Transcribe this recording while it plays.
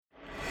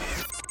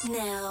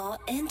Now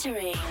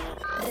entering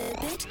the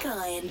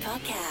Bitcoin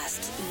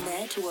Podcast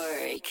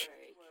Network.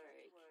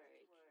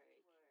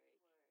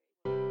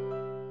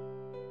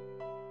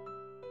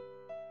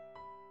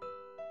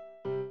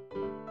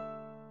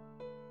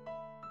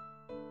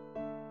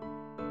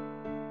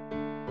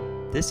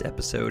 This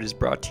episode is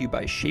brought to you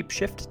by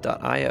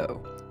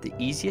Shapeshift.io, the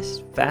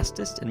easiest,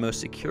 fastest, and most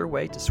secure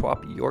way to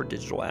swap your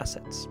digital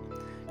assets.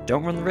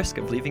 Don't run the risk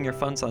of leaving your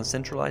funds on a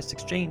centralized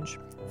exchange.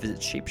 Visit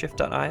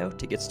Shapeshift.io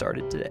to get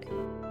started today.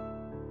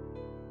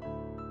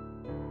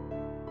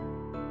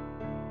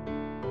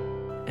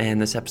 And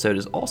this episode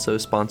is also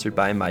sponsored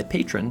by my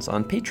patrons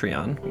on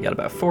Patreon. We got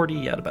about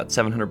 40 at about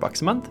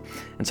 $700 a month,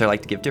 and so I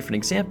like to give different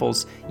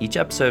examples each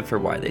episode for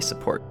why they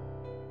support.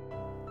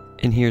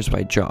 And here's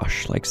why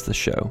Josh likes the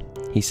show.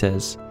 He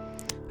says,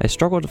 I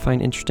struggle to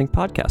find interesting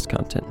podcast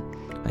content.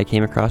 I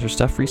came across your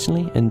stuff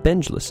recently and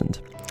binge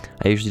listened.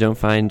 I usually don't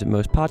find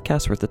most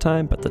podcasts worth the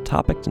time, but the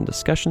topics and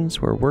discussions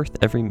were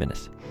worth every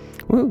minute.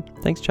 Woo!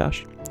 Thanks,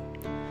 Josh.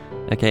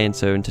 Okay, and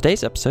so in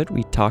today's episode,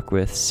 we talk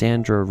with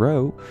Sandra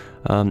Rowe,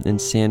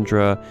 and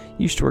Sandra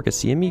used to work at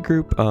CME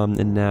Group,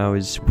 and now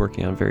is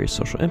working on various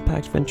social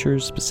impact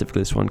ventures,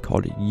 specifically this one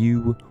called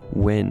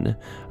UWIN,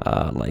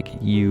 like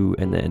you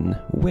and then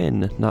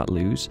win, not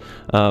lose.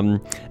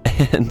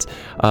 And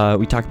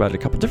we talk about a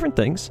couple different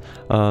things,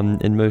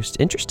 and most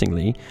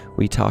interestingly,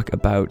 we talk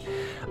about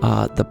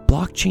the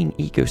blockchain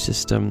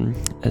ecosystem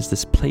as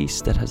this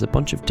place that has a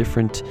bunch of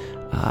different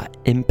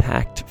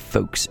impact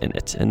folks in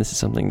it. And this is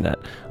something that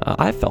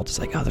I felt is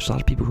like, oh, there's a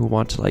lot of people who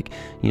want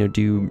to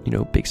do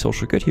big social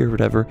good here or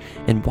whatever.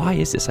 And why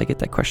is this? I get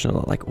that question a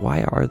lot, like,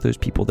 why are those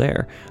people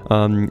there?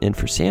 And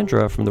for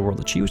Sandra, from the world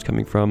that she was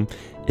coming from,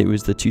 it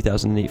was the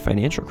 2008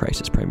 financial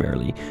crisis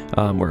primarily,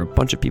 where a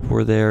bunch of people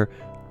were there,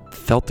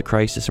 felt the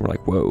crisis, and were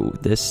like, whoa,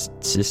 this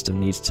system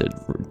needs to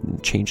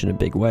change in a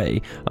big way.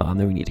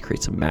 Then we need to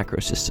create some macro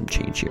system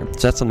change here.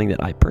 So that's something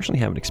that I personally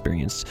haven't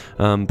experienced,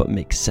 but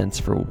makes sense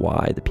for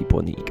why the people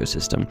in the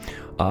ecosystem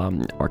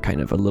are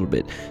kind of a little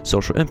bit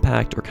social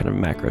impact or kind of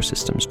macro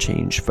systems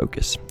change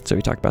focus. So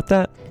we talked about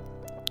that.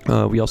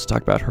 We also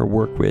talk about her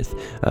work with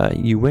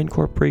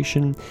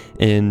UWINCorp,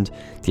 and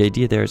the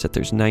idea there is that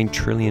there's $9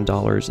 trillion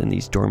in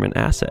these dormant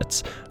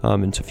assets,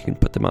 and so if you can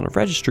put them on a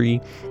registry,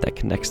 that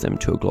connects them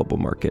to a global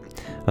market.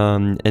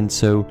 And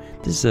so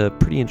this is a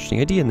pretty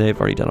interesting idea, and they've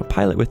already done a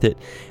pilot with it,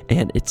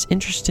 and it's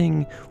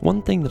interesting.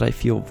 One thing that I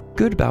feel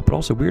good about, but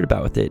also weird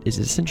about with it, is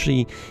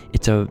essentially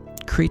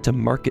creates a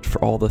market for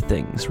all the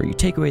things, where you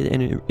take away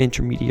the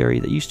intermediary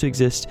that used to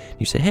exist.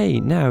 You say, hey,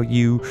 now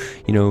you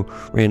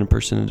random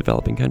person in a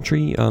developing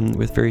country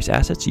with various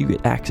assets, you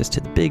get access to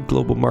the big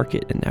global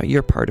market, and now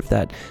you're part of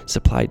that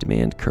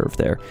supply-demand curve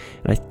there.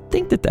 And I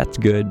think that that's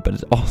good, but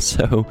it's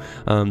also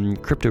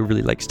crypto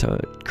really likes to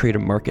create a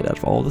market out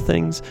of all the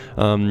things,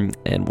 and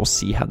we'll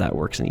see how that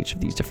works in each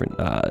of these different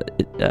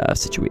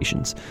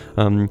situations.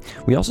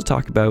 We also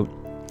talk about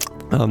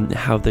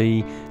how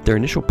their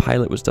initial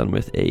pilot was done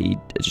with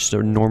just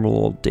a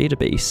normal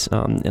database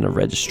in a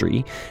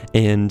registry,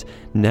 and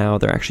now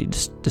they're actually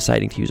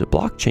deciding to use a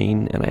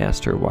blockchain. And I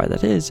asked her why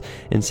that is,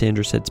 and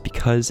Sandra said it's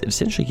because it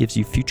essentially gives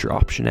you future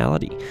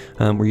optionality,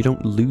 where you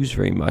don't lose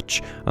very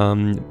much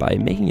by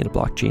making it a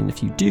blockchain.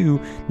 If you do,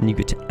 then you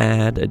get to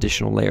add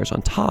additional layers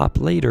on top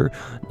later,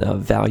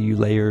 value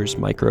layers,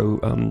 micro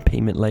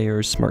payment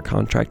layers, smart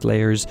contract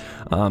layers,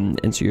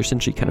 and so you're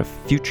essentially kind of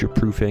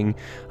future-proofing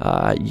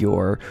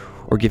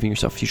or giving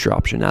yourself future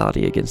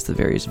optionality against the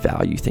various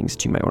value things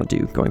that you might want to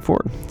do going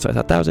forward. So I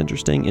thought that was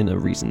interesting and a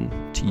reason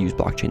to use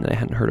blockchain that I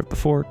hadn't heard of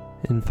before.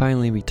 And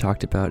finally, we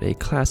talked about a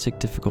classic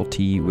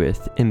difficulty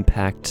with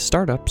impact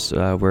startups,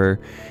 where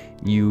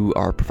you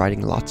are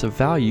providing lots of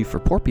value for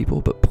poor people,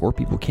 but poor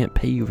people can't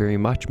pay you very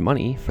much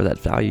money for that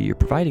value you're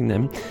providing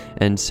them.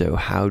 And so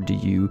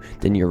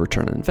then your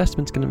return on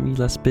investment is going to be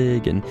less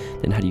big, and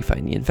then how do you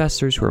find the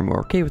investors who are more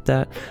okay with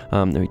that?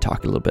 Then we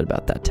talk a little bit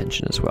about that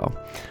tension as well.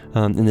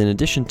 And then in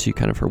addition to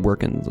kind of her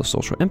work in the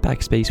social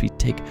impact space, we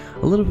take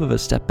a little bit of a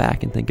step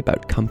back and think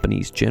about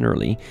companies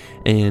generally,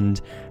 and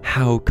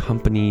how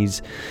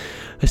companies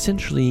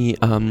essentially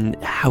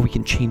how we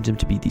can change them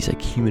to be these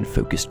like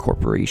human-focused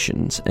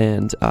corporations.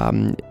 And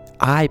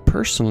I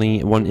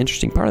personally, one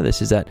interesting part of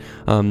this is that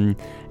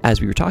as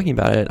we were talking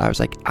about it, I was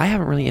like, I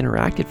haven't really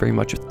interacted very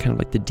much with kind of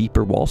like the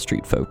deeper Wall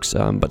Street folks,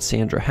 but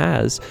Sandra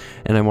has,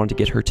 and I wanted to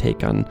get her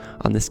take on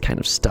this kind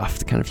of stuff,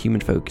 the kind of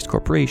human-focused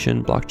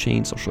corporation,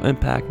 blockchain, social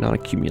impact,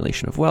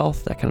 non-accumulation of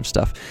wealth, that kind of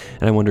stuff.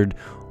 And I wondered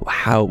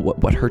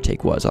what her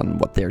take was on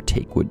what their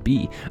take would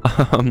be.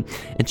 And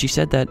she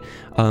said that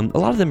a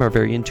lot of them are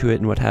very into it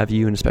and what have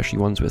you, and especially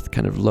ones with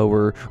kind of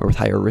lower or with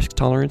higher risk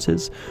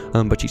tolerances.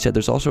 But she said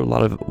there's also a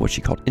lot of what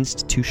she called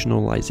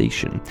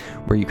institutionalization,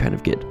 where you kind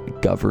of get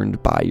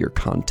governed by your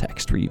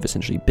context, where you've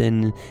essentially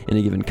been in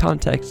a given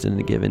context, in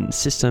a given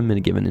system, in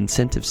a given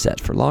incentive set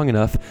for long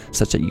enough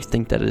such that you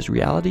think that is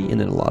reality, and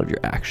then a lot of your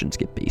actions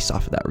get based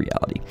off of that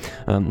reality.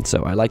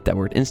 So I like that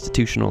word,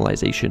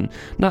 institutionalization,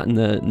 not in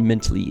the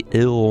mentally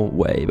ill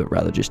way, but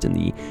rather just in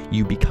the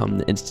you become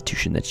the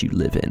institution that you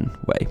live in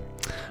way.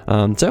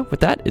 So with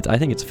that, I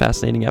think it's a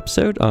fascinating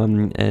episode,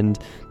 and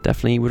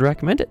definitely would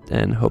recommend it,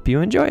 and hope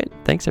you enjoy it.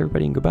 Thanks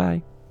everybody, and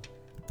goodbye.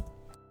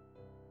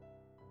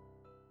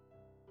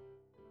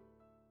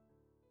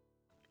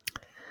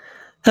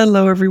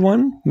 Hello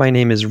everyone, my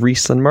name is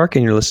Reese Lindmark,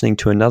 and you're listening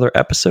to another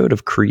episode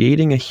of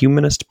Creating a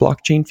Humanist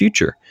Blockchain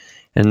Future.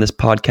 And in this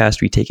podcast,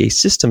 we take a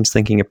systems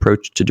thinking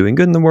approach to doing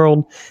good in the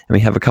world, and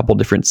we have a couple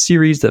different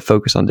series that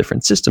focus on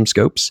different system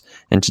scopes.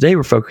 And today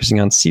we're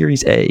focusing on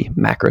Series A,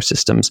 macro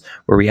systems,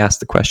 where we ask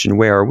the question,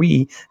 where are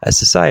we as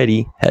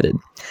society headed?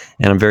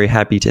 And I'm very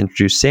happy to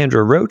introduce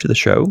Sandra Rowe to the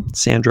show.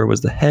 Sandra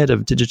was the head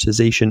of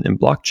digitization and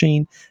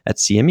blockchain at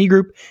CME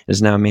Group, and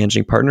is now a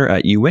managing partner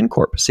at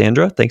UWINCorp.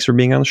 Sandra, thanks for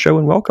being on the show,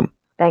 and welcome.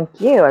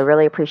 Thank you. I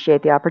really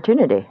appreciate the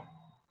opportunity.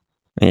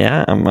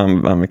 Yeah,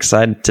 I'm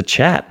excited to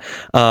chat.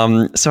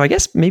 So I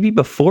guess maybe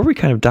before we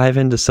kind of dive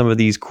into some of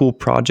these cool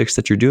projects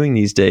that you're doing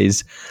these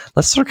days,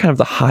 let's start kind of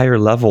the higher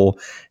level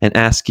and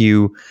ask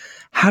you,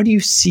 how do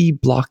you see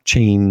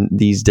blockchain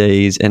these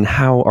days, and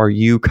how are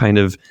you kind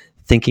of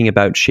thinking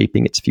about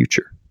shaping its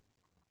future?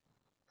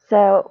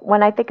 So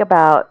when I think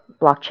about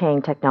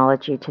blockchain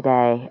technology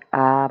today,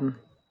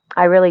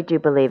 I really do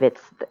believe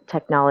it's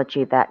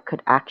technology that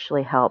could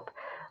actually help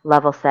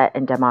level set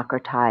and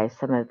democratize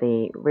some of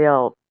the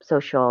real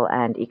social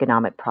and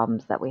economic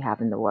problems that we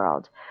have in the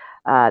world.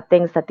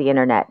 Things that the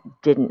internet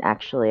didn't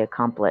actually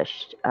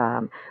accomplish,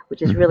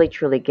 which is really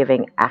truly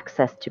giving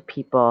access to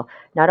people,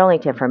 not only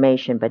to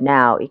information, but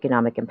now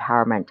economic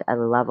empowerment at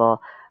a level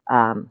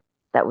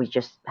that we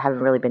just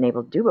haven't really been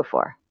able to do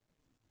before.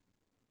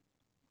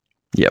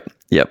 Yep.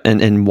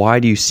 And why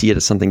do you see it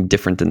as something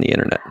different than the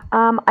internet?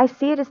 I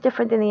see it as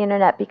different than the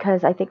internet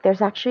because I think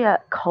there's actually a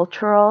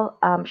cultural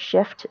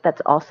shift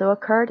that's also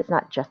occurred. It's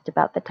not just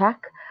about the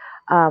tech.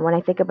 When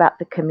I think about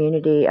the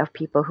community of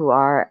people who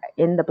are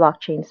in the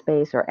blockchain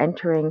space or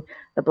entering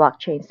the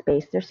blockchain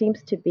space, there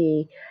seems to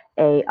be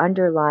a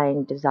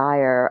underlying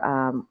desire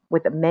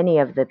with many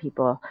of the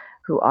people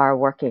who are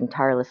working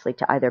tirelessly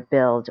to either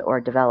build or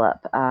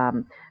develop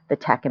the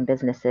tech and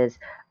businesses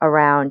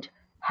around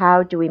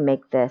how do we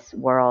make this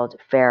world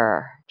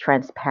fairer,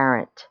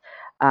 transparent?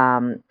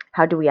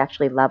 How do we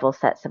actually level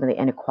set some of the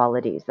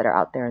inequalities that are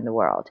out there in the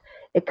world?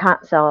 It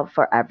can't solve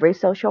for every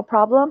social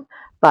problem,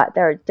 but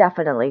there are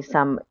definitely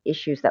some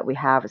issues that we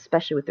have,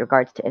 especially with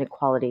regards to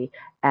inequality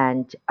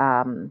and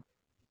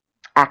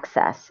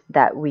access,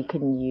 that we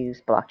can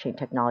use blockchain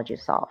technology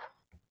to solve.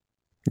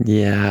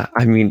 Yeah,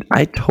 I mean,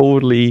 I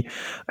totally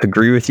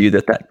agree with you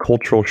that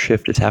cultural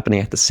shift is happening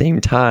at the same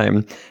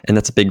time. And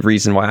that's a big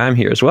reason why I'm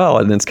here as well.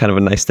 And it's kind of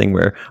a nice thing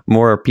where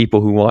more people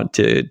who want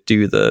to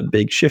do the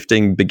big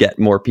shifting beget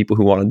more people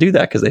who want to do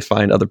that because they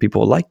find other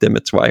people like them.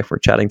 It's why we're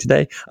chatting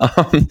today.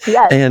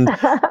 Yes. And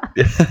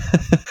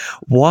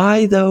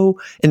why though?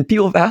 And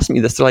people have asked me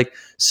this. They're like,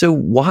 so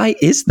why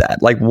is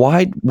that? Like,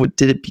 why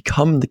did it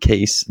become the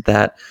case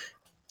that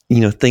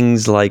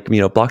things like,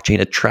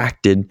 blockchain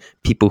attracted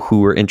people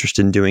who were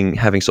interested in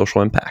having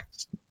social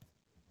impact?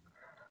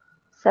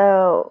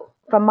 So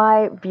from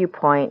my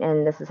viewpoint,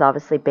 and this is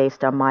obviously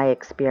based on my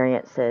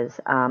experiences,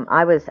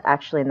 I was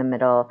actually in the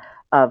middle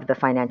of the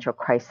financial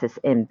crisis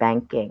in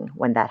banking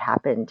when that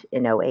happened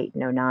in 2008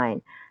 and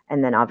 2009.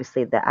 And then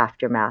obviously the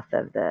aftermath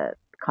of the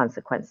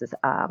consequences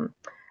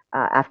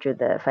after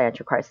the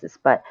financial crisis.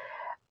 But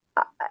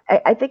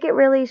I think it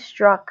really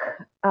struck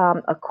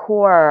a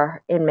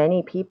core in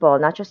many people,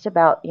 not just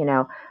about,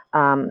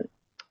 the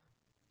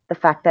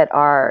fact that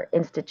our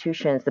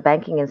institutions, the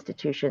banking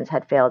institutions,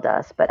 had failed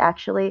us, but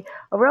actually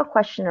a real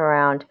question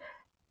around,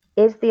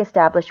 is the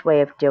established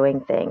way of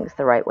doing things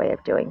the right way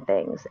of doing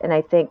things? And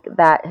I think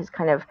that has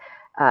kind of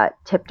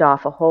tipped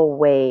off a whole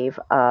wave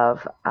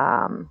of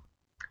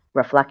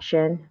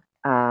reflection.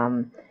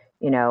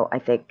 I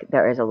think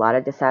there is a lot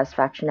of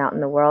dissatisfaction out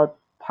in the world,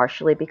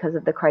 partially because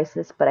of the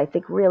crisis, but I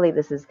think really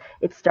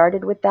it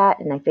started with that,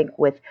 and I think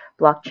with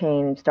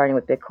blockchain, starting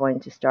with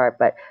Bitcoin to start,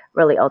 but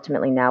really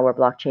ultimately now where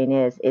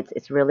blockchain is,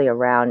 it's really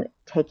around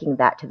taking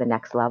that to the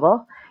next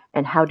level,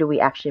 and how do we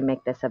actually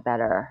make this a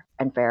better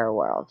and fairer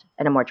world,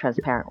 and a more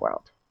transparent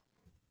world.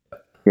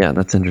 Yeah,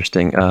 that's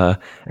interesting. And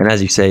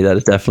as you say, that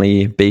is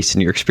definitely based in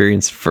your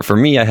experience. For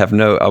me, I have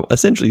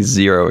essentially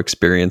zero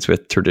experience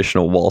with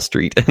traditional Wall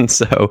Street. And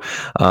so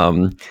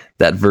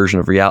that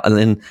version of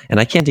reality, and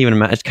I can't even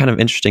imagine, it's kind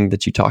of interesting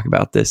that you talk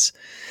about this,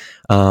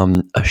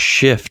 a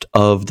shift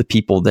of the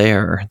people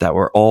there that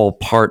were all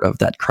part of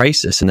that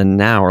crisis. And then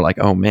now we're like,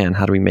 oh man,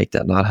 how do we make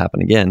that not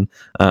happen again?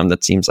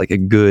 That seems like a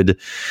good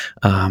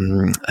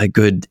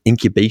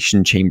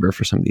incubation chamber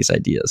for some of these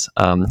ideas.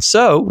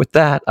 So with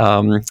that,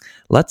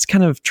 let's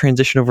kind of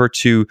transition over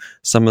to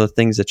some of the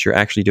things that you're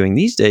actually doing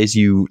these days.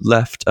 You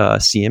left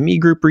CME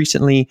Group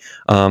recently,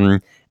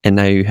 and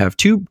now you have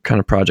two kind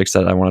of projects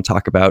that I want to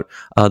talk about.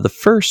 The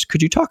first,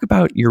 could you talk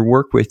about your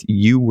work with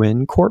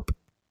UWINCorp?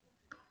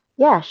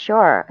 Yeah,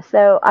 sure.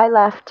 So I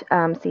left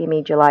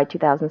CME July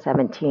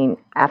 2017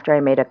 after I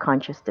made a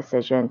conscious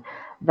decision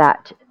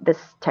that this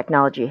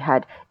technology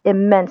had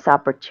immense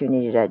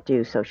opportunity to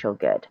do social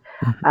good.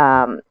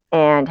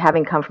 And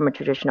having come from a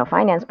traditional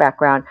finance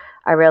background,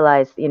 I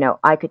realized,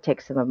 I could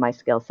take some of my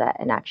skill set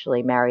and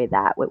actually marry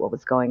that with what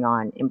was going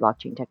on in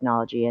blockchain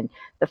technology. And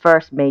the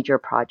first major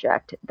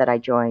project that I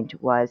joined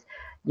was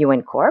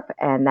UWINCorp,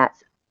 and that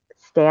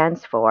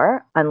stands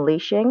for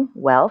Unleashing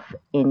Wealth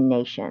in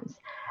Nations.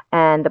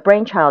 And the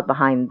brainchild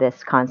behind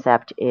this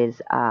concept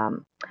is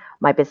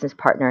my business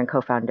partner and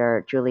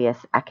co-founder, Julius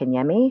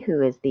Akinyemi,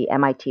 who is the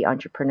MIT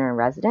entrepreneur in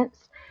residence.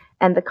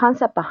 And the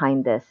concept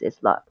behind this is,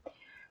 look,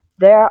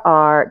 there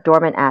are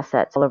dormant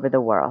assets all over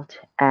the world.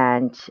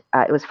 And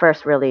it was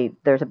first really,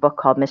 there's a book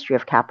called Mystery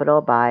of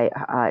Capital by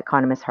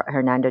economist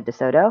Hernando de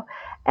Soto.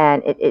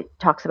 And it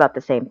talks about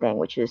the same thing,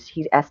 which is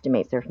he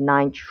estimates there's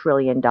 $9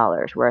 trillion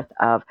worth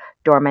of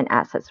dormant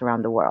assets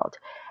around the world.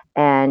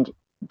 And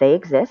they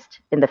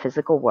exist in the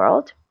physical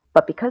world,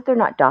 but because they're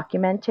not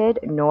documented,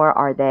 nor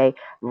are they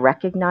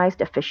recognized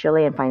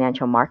officially in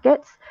financial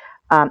markets,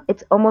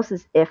 it's almost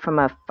as if from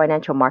a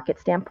financial market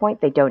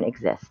standpoint, they don't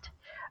exist.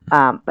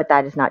 But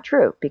that is not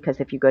true, because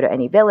if you go to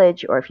any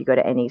village or if you go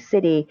to any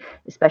city,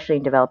 especially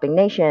in developing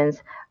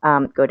nations,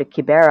 go to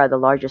Kibera, the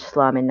largest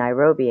slum in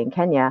Nairobi in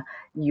Kenya,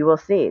 you will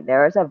see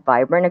there is a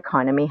vibrant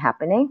economy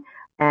happening,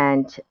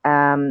 and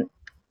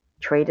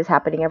trade is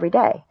happening every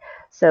day.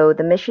 So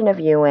the mission of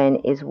UN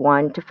is,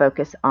 one, to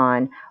focus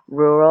on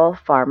rural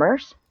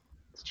farmers,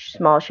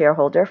 small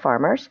shareholder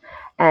farmers,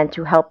 and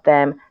to help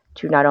them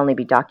to not only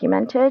be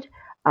documented,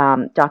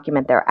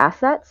 document their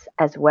assets,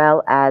 as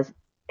well as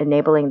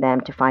enabling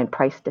them to find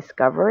price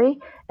discovery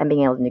and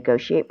being able to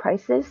negotiate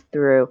prices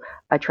through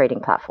a trading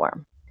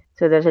platform.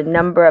 So there's a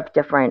number of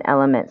different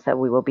elements that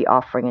we will be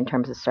offering in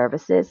terms of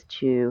services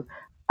to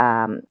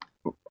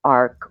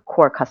our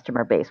core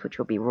customer base, which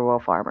will be rural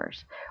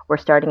farmers. We're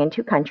starting in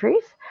two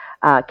countries,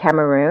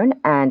 Cameroon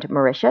and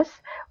Mauritius,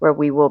 where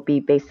we will be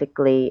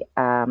basically,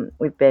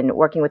 we've been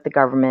working with the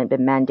government,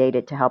 been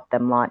mandated to help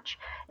them launch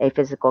a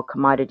physical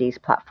commodities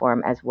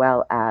platform, as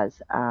well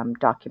as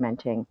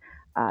documenting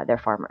their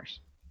farmers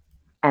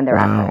and their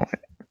assets.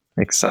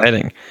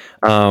 Exciting.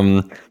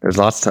 There's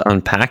lots to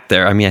unpack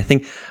there. I mean, I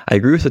think I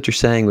agree with what you're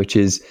saying, which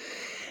is,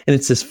 and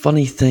it's this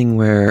funny thing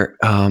where,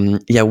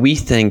 we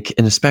think,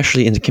 and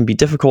especially, and it can be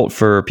difficult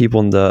for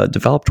people in the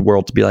developed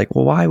world to be like,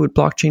 well, why would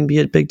blockchain be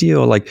a big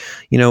deal? Like,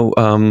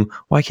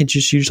 why can't you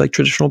just use like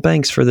traditional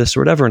banks for this or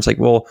whatever? And it's like,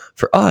 well,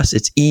 for us,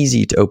 it's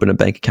easy to open a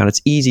bank account.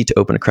 It's easy to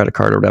open a credit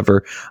card or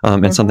whatever.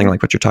 And something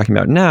like what you're talking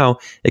about now,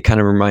 it kind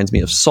of reminds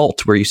me of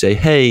SALT, where you say,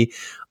 hey,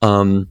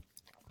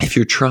 if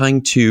you're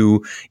trying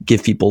to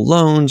give people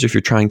loans, or if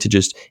you're trying to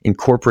just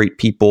incorporate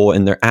people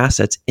and their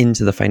assets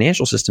into the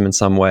financial system in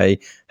some way,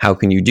 how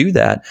can you do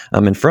that?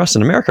 And for us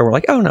in America, we're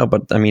like, oh no,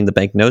 but I mean, the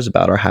bank knows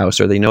about our house,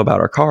 or they know about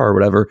our car or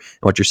whatever.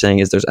 And what you're saying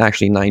is there's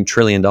actually $9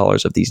 trillion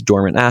of these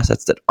dormant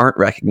assets that aren't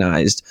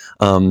recognized,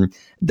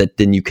 that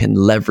then you can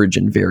leverage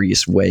in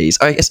various ways.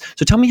 I guess,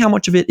 so tell me how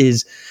much are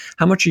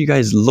you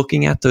guys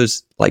looking at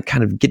those, like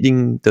kind of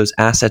getting those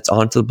assets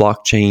onto the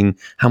blockchain?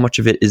 How much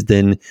of it is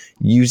then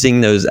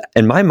using those,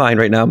 in my mind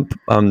right now,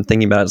 I'm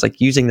thinking about it as like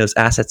using those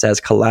assets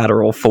as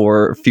collateral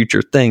for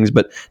future things.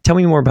 But tell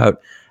me more about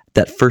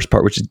that first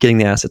part, which is getting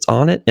the assets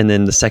on it. And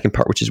then the second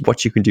part, which is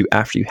what you can do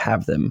after you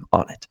have them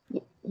on it.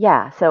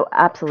 Yeah, so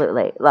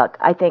absolutely. Look,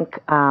 I think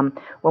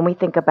when we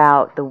think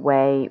about the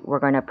way we're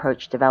going to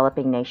approach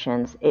developing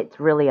nations, it's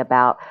really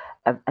about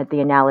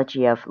the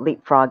analogy of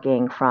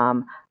leapfrogging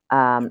from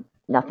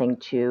nothing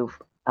to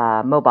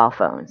mobile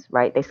phones,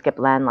 right? They skip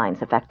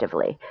landlines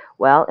effectively.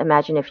 Well,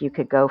 imagine if you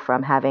could go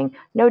from having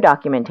no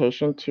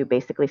documentation to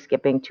basically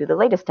skipping to the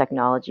latest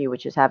technology,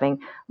 which is having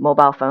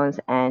mobile phones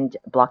and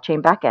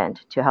blockchain backend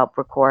to help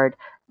record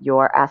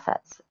your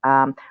assets.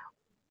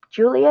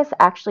 Julius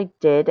actually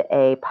did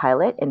a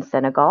pilot in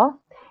Senegal.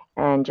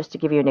 And just to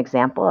give you an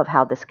example of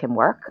how this can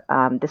work,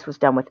 this was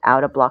done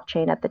without a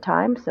blockchain at the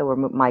time. So we're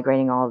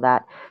migrating all of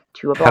that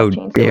to a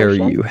blockchain solution. How dare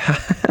you?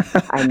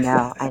 I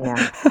know.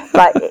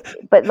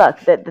 But look,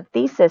 the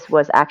thesis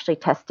was actually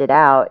tested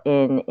out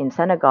in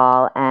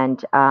Senegal,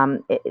 and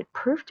it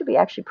proved to be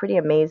actually pretty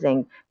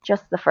amazing,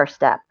 just the first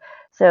step.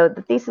 So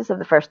the thesis of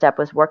the first step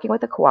was working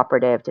with a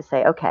cooperative to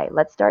say, okay,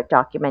 let's start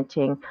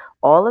documenting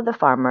all of the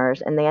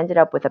farmers. And they ended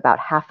up with about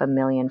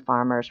 500,000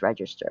 farmers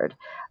registered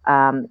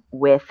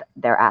with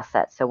their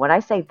assets. So when I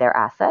say their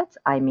assets,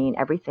 I mean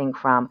everything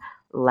from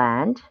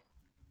land,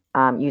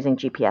 using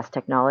GPS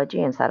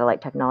technology and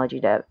satellite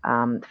technology to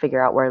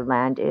figure out where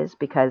land is.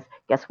 Because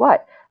guess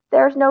what?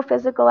 There's no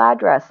physical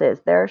addresses.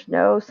 There's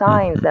no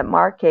signs that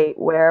markate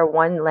where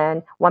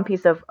one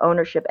piece of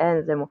ownership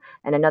ends and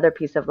another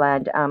piece of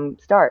land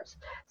starts.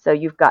 So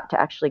you've got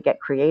to actually get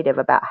creative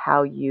about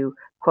how you,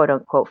 quote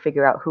unquote,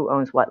 figure out who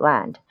owns what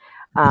land.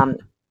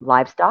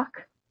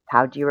 Livestock,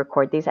 how do you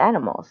record these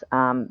animals?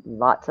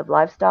 Lots of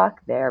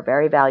livestock, they're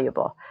very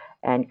valuable.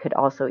 and could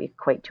also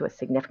equate to a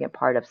significant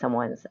part of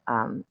someone's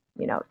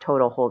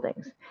total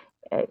holdings,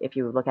 if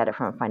you look at it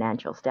from a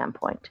financial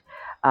standpoint.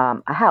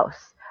 A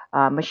house,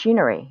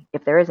 machinery,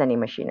 if there is any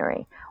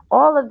machinery.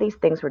 All of these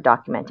things were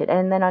documented.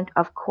 And then,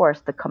 of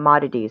course, the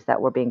commodities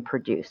that were being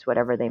produced,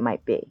 whatever they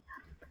might be.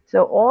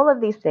 So all of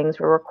these things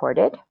were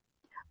recorded.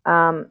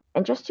 And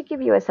just to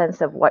give you a sense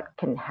of what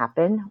can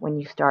happen when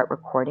you start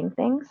recording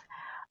things,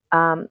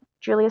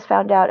 Julius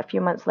found out a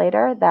few months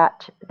later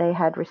that they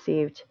had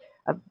received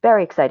a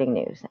very exciting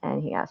news.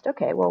 And he asked,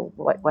 okay, well,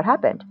 what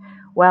happened?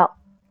 Well,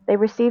 they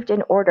received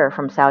an order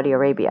from Saudi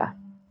Arabia.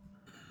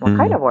 What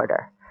kind of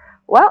order?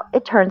 Well,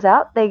 it turns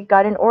out they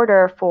got an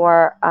order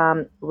for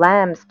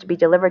lambs to be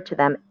delivered to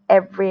them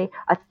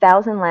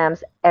 1,000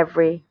 lambs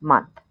every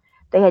month.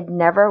 They had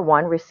never,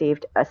 one,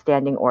 received a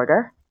standing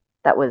order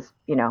that was,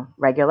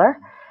 regular.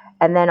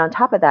 And then on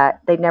top of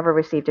that, they'd never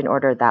received an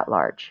order that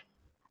large.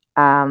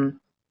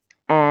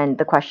 And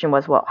the question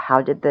was, well,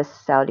 how did this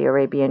Saudi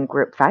Arabian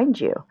group find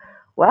you?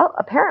 Well,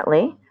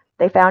 apparently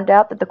they found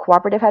out that the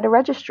cooperative had a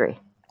registry.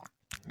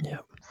 Yeah.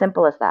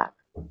 Simple as that.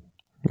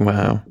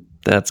 Wow.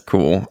 That's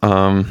cool.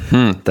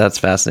 That's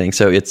fascinating.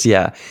 So it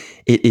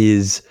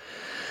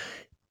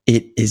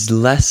is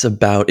less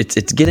about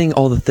it's getting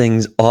all the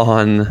things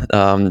on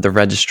the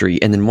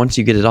registry, and then once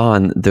you get it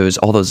on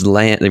all those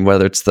land,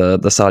 whether it's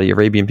the Saudi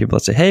Arabian people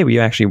that say, hey, we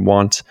actually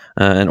want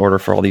an order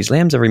for all these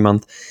lambs every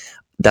month.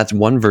 That's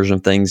one version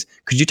of things.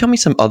 Could you tell me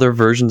some other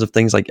versions of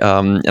things, like,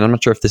 and I'm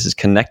not sure if this is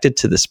connected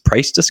to this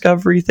price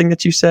discovery thing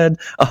that you said,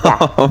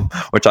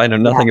 which I know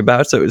nothing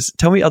about. So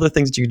tell me other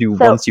things that you do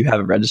once you have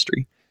a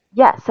registry.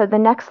 Yeah. So the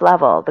next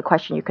level, the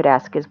question you could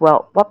ask is,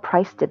 well, what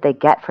price did they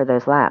get for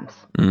those lambs?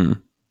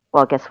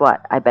 Well, guess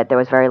what? I bet there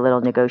was very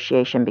little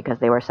negotiation because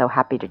they were so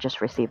happy to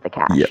just receive the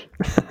cash. Yep.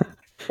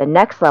 The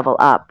next level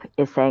up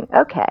is saying,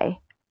 okay,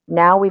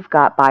 now we've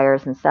got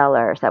buyers and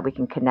sellers that we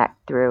can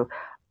connect through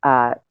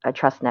a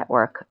trust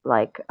network,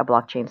 like a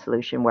blockchain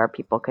solution where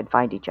people could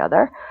find each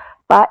other.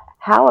 But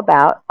how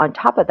about on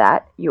top of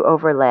that, you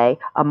overlay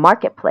a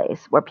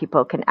marketplace where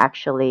people can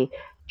actually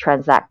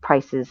transact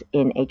prices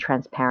in a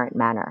transparent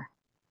manner?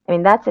 I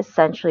mean, that's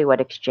essentially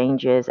what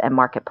exchanges and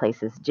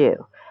marketplaces do.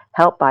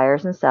 Help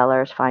buyers and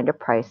sellers find a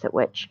price at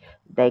which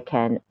they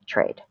can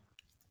trade.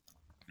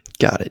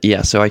 Got it.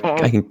 Yeah. So I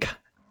can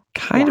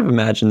kind of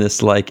imagine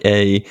this like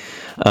the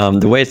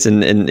way it's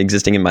in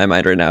existing in my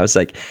mind right now is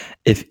like,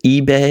 if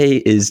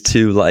eBay is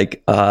to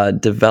like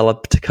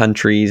developed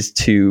countries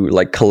to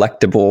like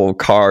collectible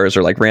cars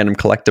or like random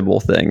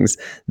collectible things,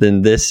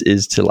 then this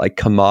is to like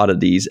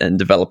commodities and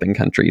developing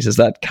countries. Is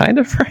that kind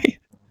of right?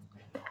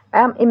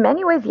 In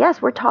many ways,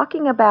 yes. We're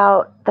talking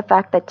about the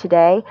fact that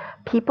today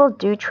people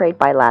do trade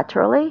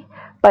bilaterally.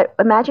 But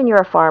imagine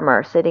you're a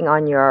farmer sitting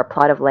on your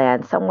plot of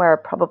land somewhere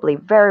probably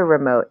very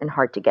remote and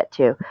hard to get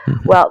to.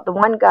 Well, the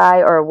one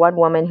guy or one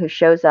woman who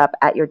shows up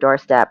at your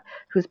doorstep,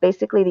 who's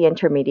basically the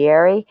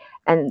intermediary,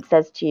 and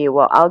says to you,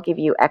 well, I'll give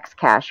you X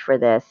cash for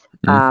this,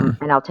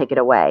 and I'll take it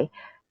away.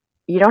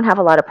 You don't have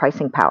a lot of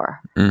pricing power.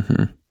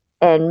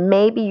 And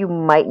maybe you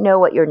might know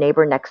what your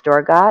neighbor next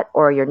door got,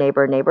 or your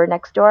neighbor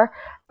next door,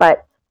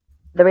 but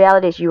the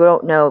reality is you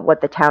don't know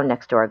what the town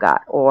next door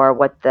got or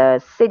what the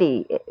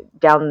city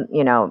down,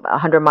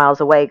 100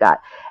 miles away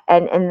got.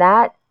 And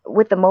that,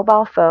 with the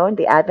mobile phone,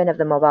 the advent of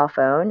the mobile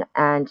phone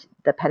and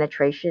the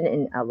penetration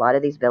in a lot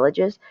of these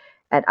villages,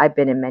 and I've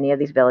been in many of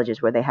these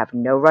villages where they have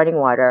no running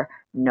water,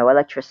 no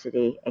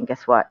electricity, and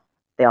guess what?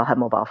 They all have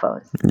mobile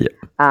phones.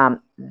 Yeah.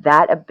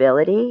 That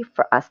ability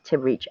for us to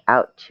reach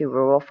out to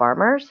rural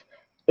farmers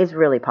is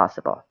really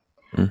possible.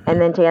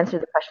 And then to answer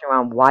the question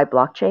around why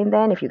blockchain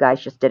then, if you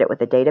guys just did it with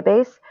a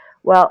database,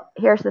 well,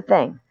 here's the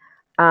thing.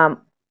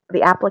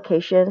 The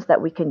applications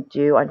that we can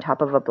do on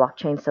top of a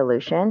blockchain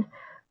solution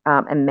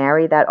and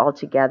marry that all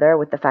together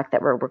with the fact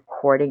that we're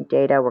recording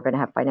data, we're going to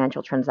have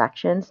financial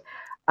transactions,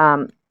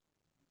 why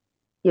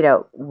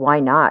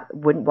not?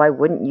 Why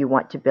wouldn't you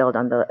want to build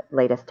on the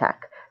latest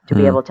tech to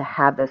be able to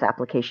have those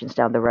applications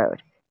down the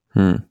road?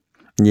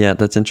 Yeah,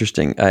 that's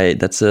interesting.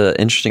 That's an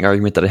interesting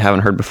argument that I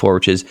haven't heard before,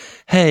 which is,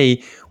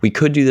 hey, we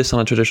could do this on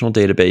a traditional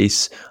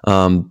database,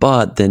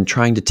 but then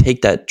trying to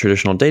take that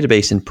traditional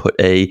database and put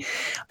a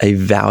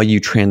value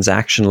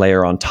transaction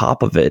layer on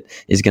top of it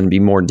is going to be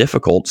more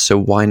difficult. So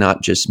why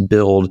not just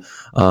build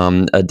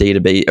a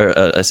database, or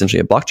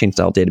essentially a blockchain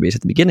style database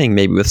at the beginning,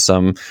 maybe with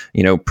some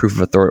proof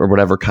of authority or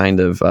whatever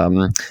kind of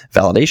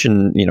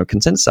validation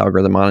consensus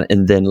algorithm on it,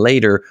 and then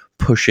later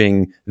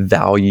pushing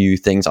value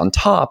things on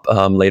top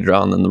later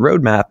on in the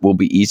roadmap will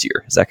be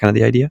easier. Is that kind of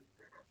the idea?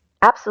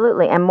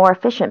 Absolutely, and more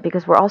efficient,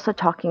 because we're also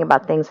talking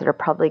about things that are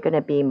probably going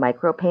to be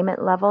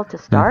micropayment level to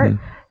start.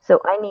 So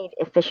I need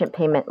efficient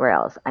payment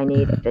rails. I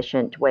need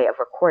efficient way of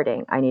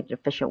recording. I need an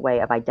efficient way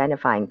of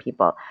identifying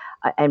people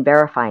and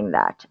verifying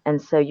that.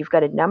 And so you've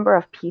got a number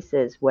of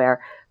pieces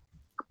where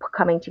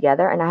coming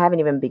together, and I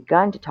haven't even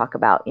begun to talk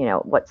about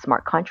what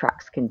smart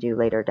contracts can do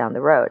later down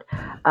the road.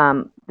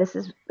 This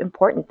is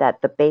important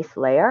that the base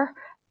layer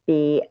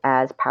be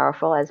as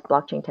powerful as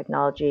blockchain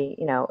technology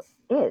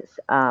is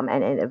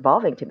and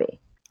evolving to be.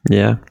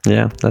 Yeah,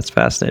 that's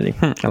fascinating.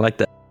 I like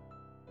that.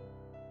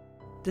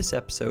 This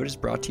episode is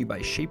brought to you by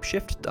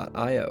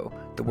Shapeshift.io,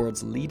 the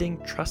world's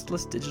leading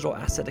trustless digital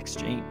asset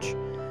exchange.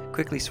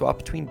 Quickly swap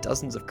between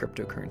dozens of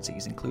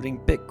cryptocurrencies, including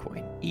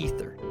Bitcoin,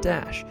 Ether,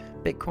 Dash,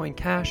 Bitcoin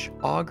Cash,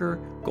 Augur,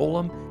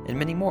 Golem, and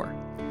many more.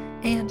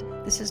 And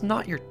this is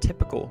not your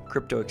typical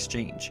crypto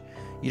exchange.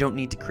 You don't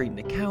need to create an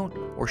account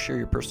or share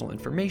your personal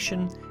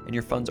information, and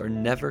your funds are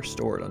never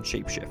stored on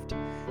Shapeshift.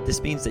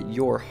 This means that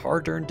your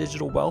hard-earned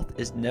digital wealth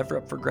is never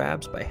up for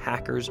grabs by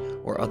hackers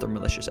or other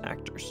malicious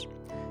actors.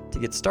 To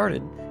get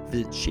started,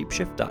 visit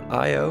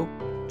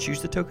Shapeshift.io,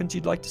 choose the tokens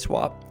you'd like to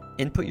swap,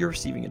 input your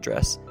receiving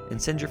address, and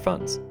send your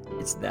funds.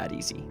 It's that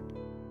easy.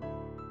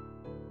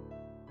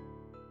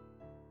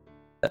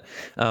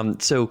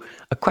 So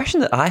a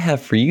question that I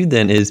have for you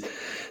then is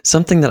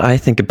something that I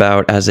think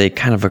about as a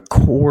kind of a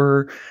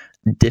core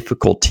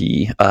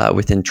difficulty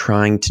within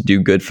trying to do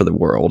good for the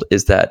world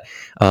is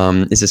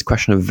this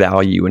question of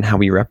value and how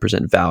we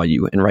represent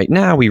value. And right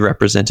now we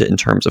represent it in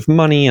terms of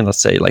money and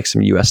let's say like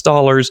some US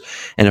dollars.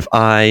 And if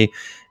I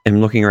am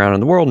looking around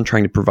in the world and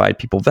trying to provide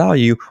people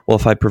value, well,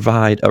 if I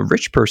provide a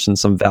rich person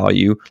some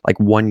value, like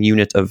 1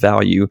 unit of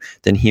value,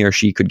 then he or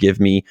she could give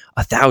me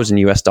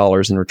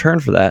 $1,000 in return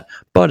for that.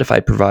 But if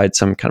I provide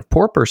some kind of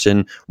poor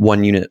person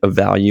 1 unit of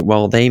value,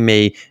 well, they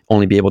may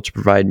only be able to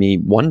provide me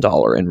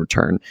 $1 in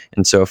return.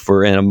 And so if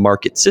we're in a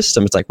market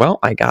system, it's like, well,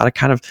 I got to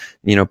kind of,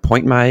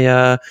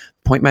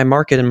 point my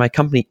market and my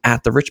company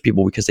at the rich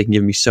people because they can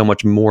give me so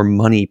much more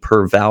money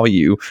per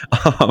value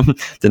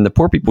than the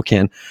poor people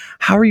can.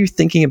 How are you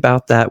thinking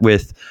about that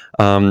with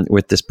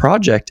this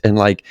project? And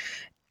I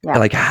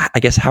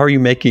guess, how are you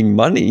making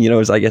money?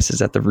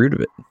 Is at the root of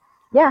it.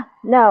 Yeah,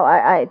 no,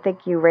 I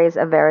think you raise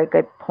a very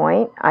good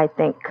point. I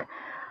think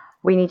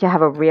we need to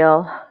have a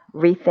real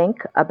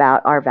rethink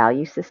about our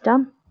value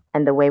system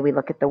and the way we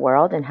look at the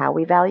world and how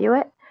we value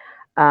it.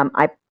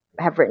 I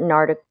have written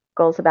articles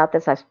about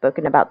this. I've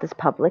spoken about this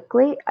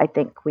publicly. I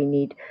think we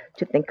need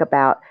to think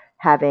about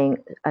having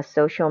a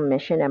social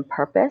mission and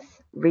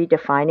purpose,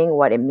 redefining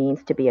what it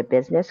means to be a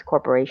business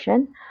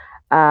corporation.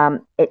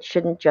 It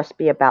shouldn't just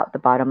be about the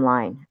bottom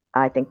line.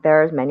 I think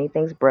there are many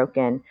things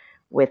broken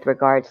with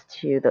regards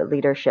to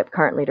the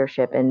current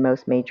leadership in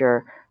most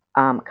major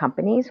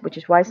companies, which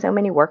is why so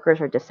many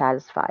workers are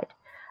dissatisfied.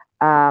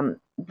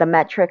 The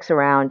metrics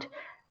around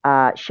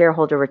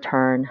shareholder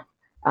return,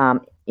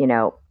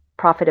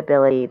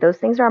 profitability, those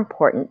things are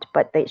important,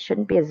 but they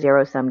shouldn't be a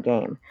zero-sum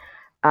game.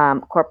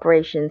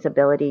 Corporations'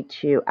 ability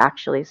to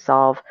actually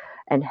solve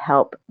and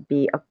help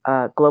be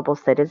a global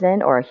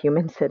citizen or a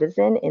human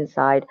citizen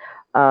inside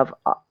of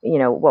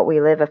what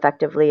we live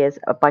effectively as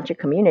a bunch of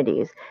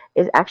communities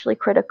is actually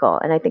critical.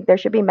 And I think there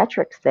should be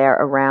metrics there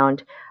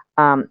around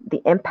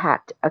the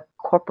impact a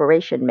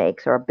corporation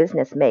makes or a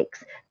business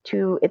makes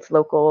to its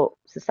local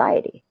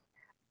society.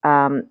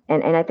 And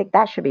I think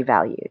that should be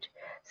valued.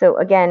 So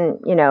again,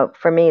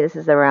 for me, this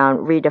is around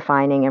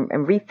redefining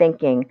and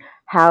rethinking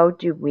how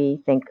do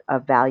we think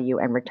of value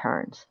and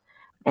returns.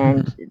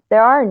 And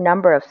there are a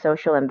number of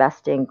social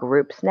investing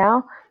groups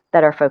now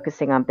that are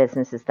focusing on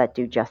businesses that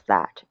do just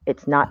that.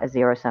 It's not a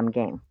zero-sum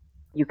game.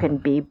 You can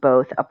be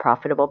both a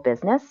profitable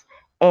business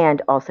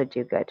and also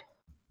do good.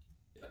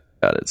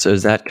 Got it. So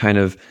is that kind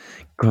of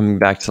coming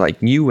back to like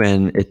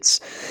UN?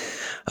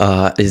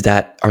 Are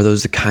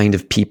those the kind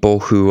of people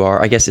who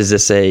are? I guess is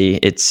this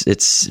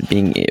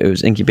it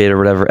was incubated or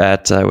whatever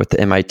at with the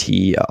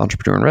MIT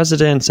Entrepreneur in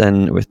Residence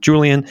and with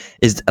Julian?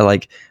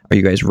 Are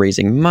you guys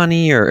raising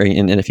money,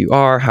 and if you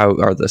are, how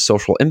are the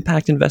social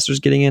impact investors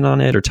getting in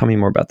on it? Or tell me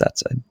more about that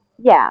side.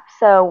 Yeah.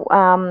 So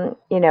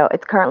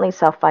it's currently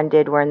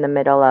self-funded. We're in the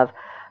middle of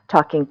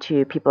talking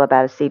to people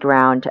about a seed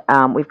round.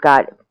 We've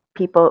got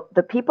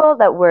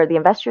the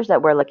investors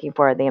that we're looking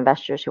for are the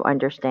investors who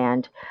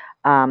understand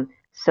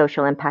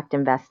social impact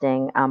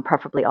investing,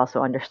 preferably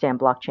also understand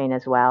blockchain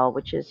as well,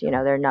 which is,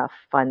 there are enough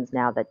funds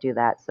now that do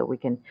that, so we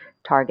can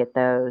target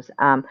those.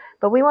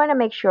 But we want to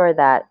make sure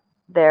that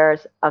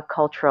there's a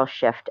cultural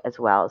shift as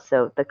well.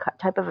 So the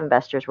type of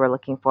investors we're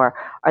looking for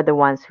are the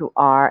ones who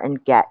are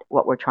and get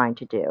what we're trying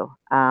to do.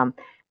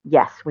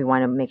 Yes, we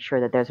want to make sure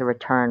that there's a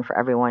return for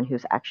everyone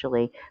who's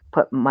actually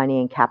put money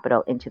and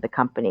capital into the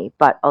company.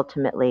 But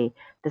ultimately,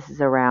 this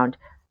is around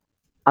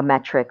a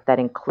metric that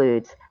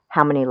includes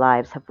how many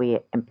lives have we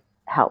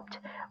helped?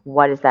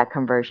 What has that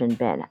conversion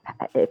been?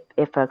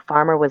 If a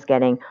farmer was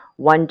getting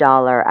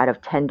 $1 out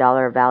of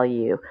 $10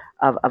 value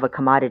of a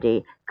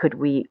commodity,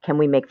 can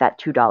we make that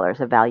 $2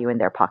 of value in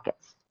their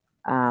pockets?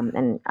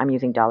 And I'm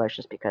using dollars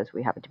just because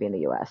we happen to be in the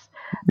U.S.,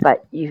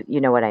 but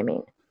you know what I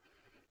mean.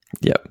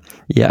 Yep.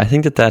 Yeah, I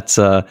think that's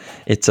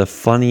it's a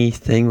funny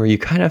thing where you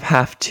kind of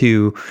have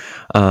to.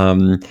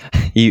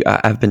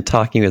 I've been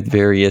talking with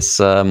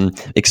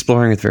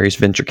exploring with various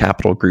venture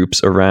capital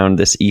groups around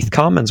this ETH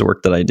Commons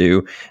work that I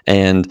do,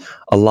 and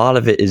a lot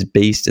of it is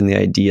based in the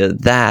idea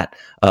that,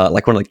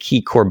 one of the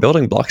key core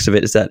building blocks of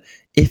it is that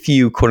if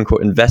you quote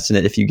unquote invest in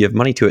it, if you give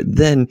money to it,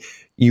 then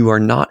you are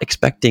not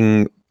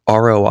expecting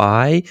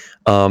ROI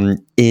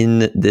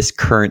in this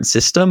current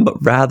system, but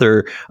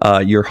rather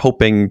you're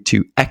hoping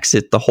to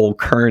exit the whole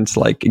current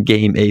like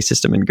game A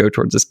system and go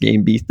towards this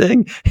game B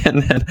thing,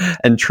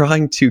 and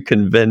trying to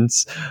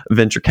convince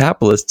venture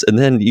capitalists. And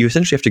then you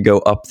essentially have to go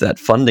up that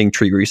funding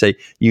tree where you say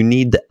you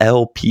need the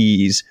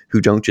LPs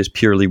who don't just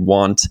purely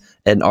want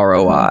an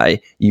ROI.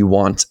 You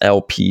want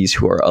LPs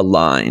who are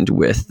aligned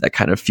with that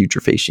kind of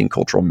future-facing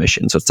cultural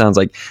mission. So it sounds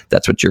like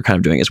that's what you're kind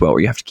of doing as well,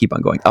 where you have to keep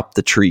on going up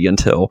the tree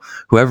until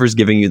whoever's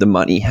giving you the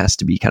money has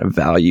to be kind of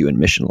value and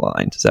mission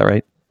aligned. Is that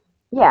right?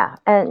 Yeah,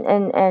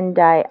 and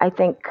I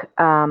think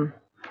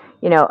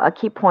a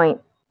key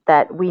point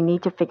that we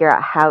need to figure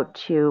out how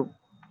to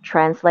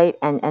translate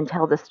and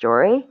tell the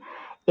story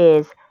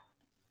is,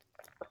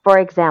 for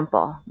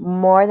example,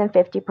 more than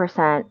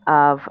 50%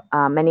 of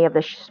many of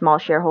the small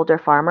shareholder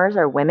farmers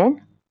are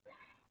women.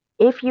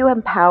 If you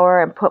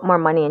empower and put more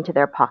money into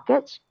their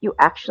pockets, you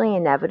actually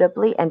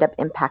inevitably end up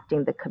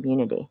impacting the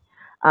community.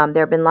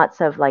 There have been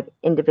lots of like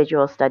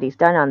individual studies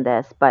done on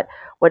this, but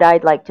what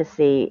I'd like to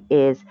see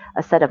is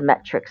a set of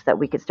metrics that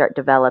we could start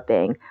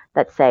developing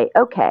that say,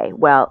 okay,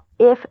 well,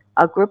 if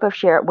a group of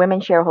women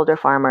shareholder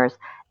farmers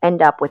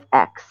end up with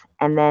X,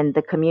 and then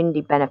the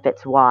community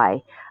benefits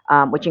Y,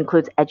 which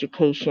includes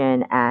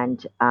education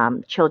and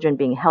children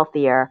being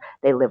healthier,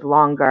 they live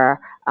longer,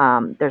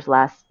 there's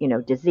less,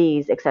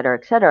 disease, et cetera,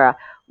 et cetera.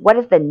 What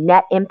is the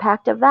net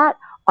impact of that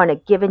on a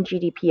given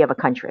GDP of a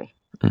country?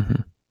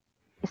 Mm-hmm.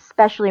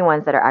 Especially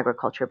ones that are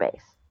agriculture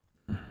based.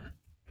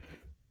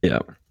 Yeah.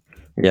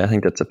 Yeah, I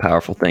think that's a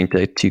powerful thing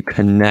to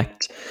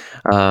connect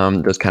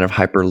those kind of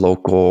hyper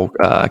local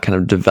kind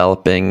of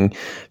developing,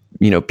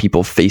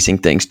 people facing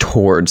things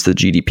towards the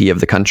GDP of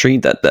the country.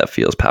 That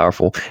feels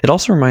powerful. It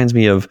also reminds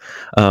me of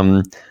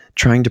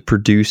trying to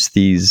produce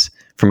these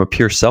from a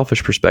pure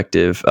selfish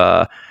perspective.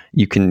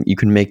 You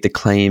can make the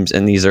claims,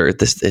 and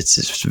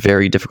it's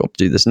very difficult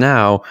to do this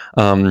now.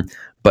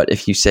 But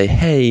if you say,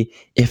 hey,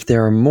 if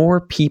there are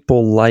more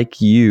people like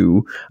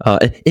you,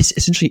 it's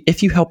essentially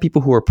if you help people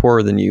who are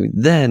poorer than you,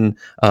 then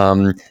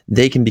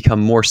they can become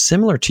more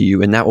similar to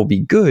you. And that will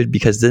be good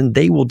because then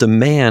they will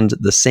demand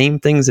the same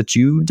things that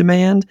you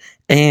demand.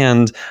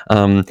 And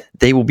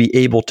they will be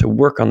able to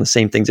work on the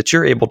same things that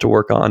you're able to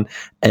work on.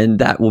 And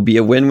that will be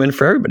a win-win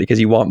for everybody because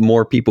you want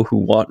more people who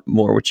want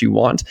more what you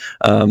want.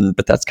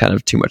 But that's kind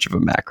of too much of a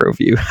macro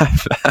view,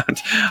 I've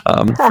found,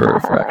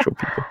 for actual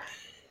people.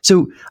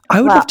 So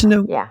I would love to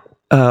know. Yeah.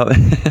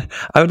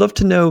 I would love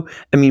to know.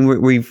 I mean,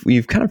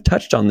 we've kind of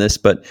touched on this,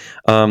 but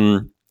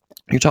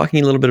you're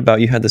talking a little bit about,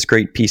 you had this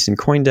great piece in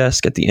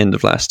CoinDesk at the end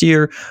of last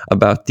year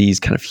about these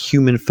kind of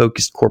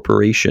human-focused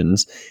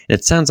corporations. And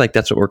it sounds like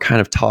that's what we're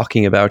kind of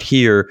talking about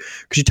here.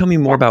 Could you tell me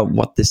more about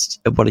what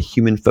a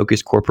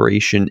human-focused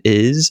corporation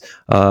is,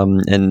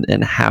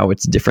 and how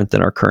it's different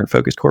than our current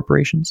focused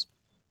corporations?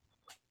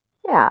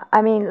 Yeah,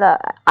 I mean,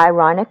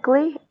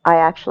 ironically, I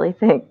actually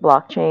think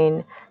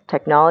blockchain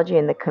technology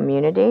in the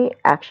community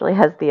actually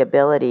has the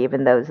ability,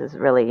 even though this is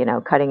really,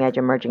 cutting edge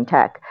emerging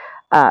tech,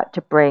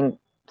 to bring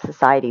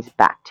societies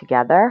back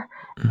together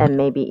and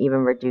maybe even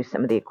reduce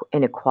some of the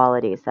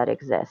inequalities that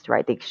exist,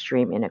 right? The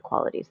extreme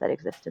inequalities that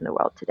exist in the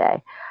world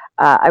today.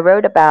 I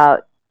wrote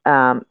about,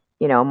 a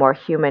more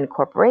human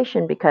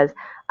corporation because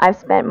I've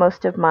spent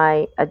most of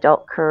my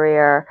adult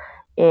career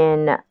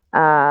in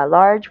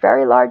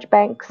very large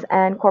banks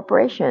and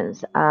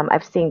corporations.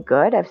 I've seen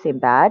good, I've seen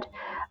bad.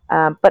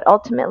 But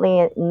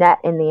ultimately, net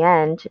in the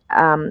end,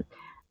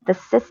 the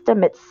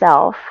system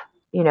itself,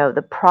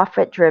 the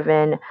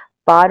profit-driven,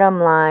 bottom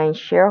line,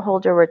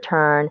 shareholder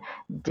return,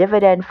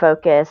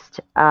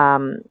 dividend-focused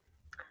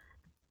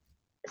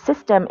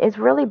system is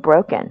really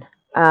broken.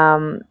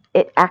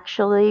 It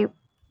actually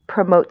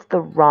promotes the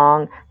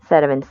wrong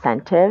set of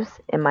incentives,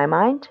 in my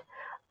mind.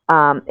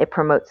 It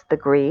promotes the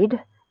greed.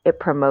 It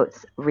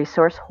promotes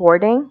resource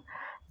hoarding.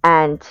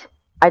 And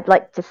I'd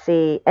like to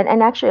see,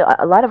 and actually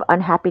a lot of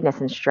unhappiness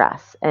and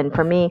stress. And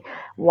for me,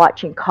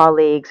 watching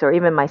colleagues or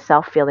even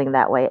myself feeling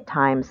that way at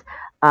times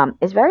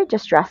is very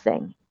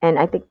distressing. And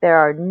I think there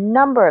are a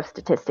number of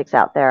statistics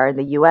out there in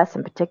the US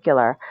in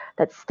particular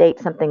that state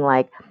something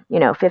like,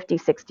 50,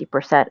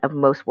 60% of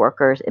most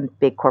workers in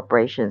big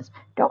corporations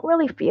don't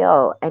really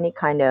feel any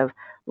kind of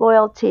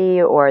loyalty,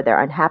 or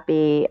they're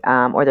unhappy,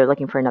 or they're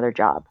looking for another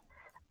job.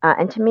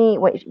 And to me,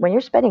 when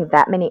you're spending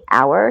that many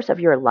hours of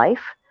your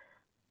life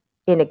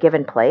in a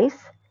given place,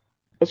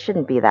 it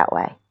shouldn't be that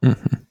way.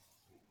 Mm-hmm.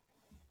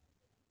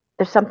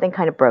 There's something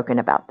kind of broken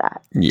about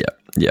that. Yeah.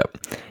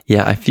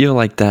 I feel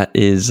like that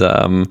is,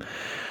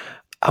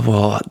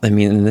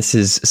 this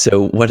is,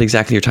 so what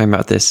exactly you're talking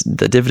about,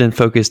 the dividend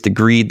focus, the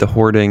greed, the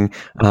hoarding,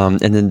 and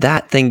then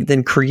that thing,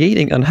 then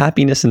creating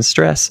unhappiness and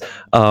stress.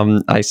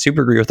 I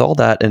super agree with all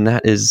that. And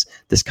that is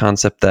this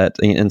concept that,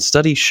 and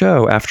studies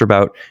show after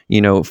about,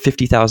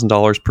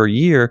 $50,000 per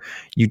year,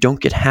 you don't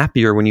get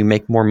happier when you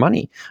make more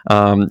money.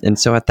 And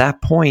so at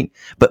that point,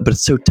 but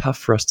it's so tough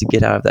for us to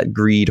get out of that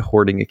greed,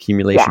 hoarding,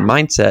 accumulation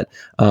mindset,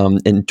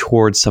 and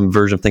towards some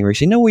version of thing where you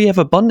say, no, we have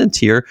abundance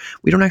here.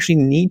 We don't actually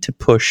need to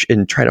push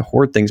and try to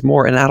hoard things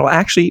more, and that'll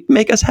actually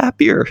make us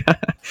happier.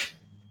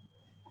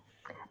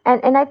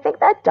 And I think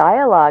that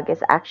dialogue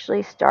is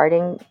actually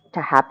starting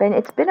to happen.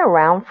 It's been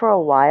around for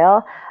a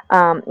while.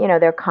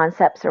 There are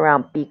concepts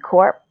around B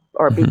Corp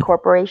or B Hmm.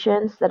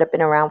 corporations that have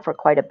been around for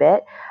quite a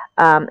bit,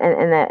 and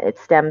that it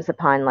stems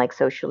upon like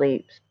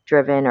socially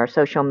driven or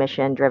social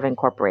mission driven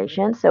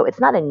corporations. So it's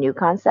not a new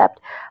concept,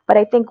 but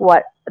I think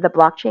what the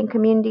blockchain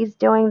community is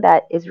doing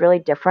that is really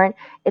different.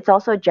 It's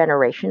also a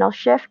generational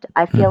shift.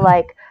 I feel Hmm.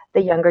 like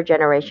the younger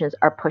generations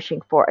are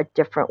pushing for a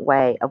different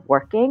way of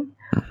working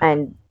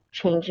and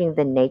changing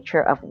the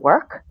nature of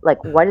work.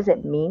 Like, what does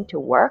it mean to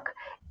work?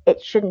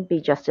 It shouldn't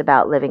be just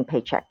about living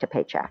paycheck to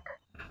paycheck.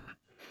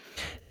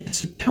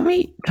 So tell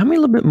me a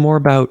little bit more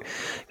about,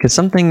 because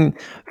something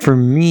for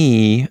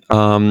me,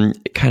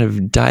 kind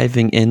of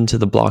diving into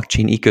the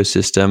blockchain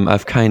ecosystem,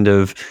 I've kind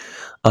of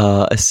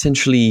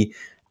essentially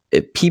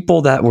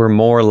people that were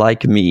more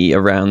like me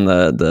around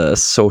the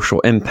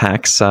social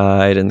impact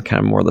side and kind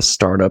of more the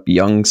startup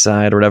young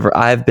side or whatever.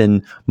 I've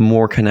been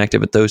more connected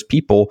with those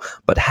people,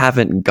 but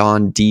haven't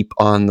gone deep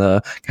on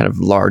the kind of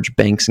large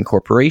banks and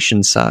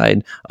corporation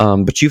side.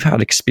 But you've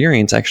had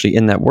experience actually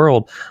in that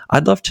world.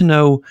 I'd love to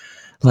know,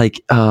 like,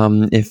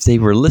 if they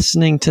were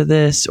listening to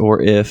this,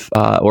 or if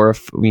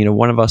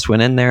one of us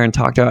went in there and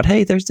talked about,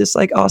 hey, there's this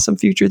like awesome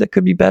future that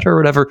could be better or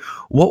whatever.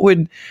 What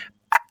would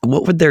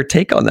their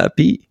take on that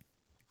be?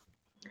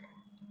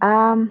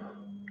 Um,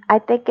 I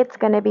think it's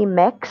going to be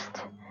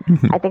mixed. I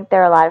Mhm. think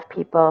there are a lot of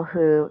people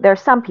there are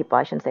some people,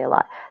 I shouldn't say a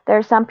lot, there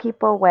are some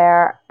people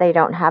where they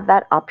don't have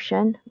that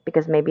option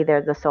because maybe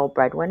they're the sole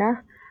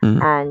breadwinner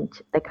Mhm. and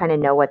they kind of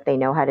know what they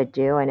know how to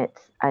do and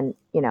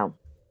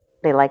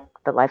they like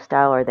the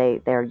lifestyle or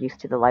they're used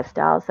to the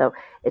lifestyle. So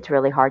it's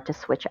really hard to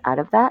switch out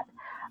of that.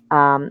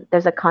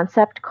 There's a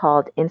concept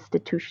called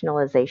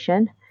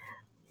institutionalization,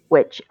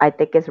 which I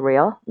think is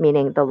real,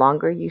 meaning the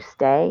longer you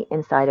stay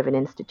inside of an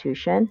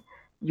institution,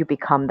 you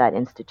become that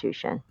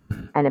institution.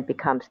 And it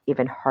becomes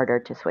even harder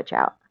to switch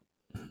out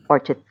or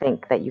to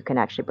think that you can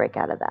actually break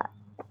out of that.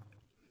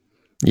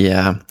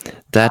 Yeah,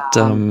 that.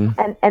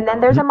 And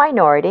then there's a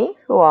minority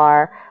who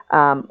are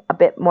a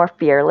bit more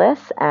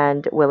fearless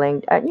and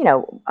willing,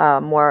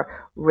 more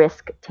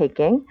risk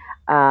taking.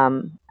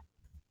 Um,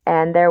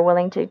 and they're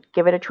willing to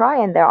give it a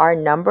try. And there are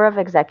a number of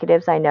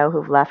executives I know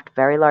who've left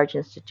very large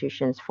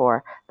institutions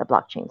for the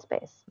blockchain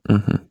space.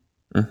 Mhm.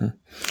 Mhm.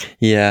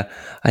 Yeah,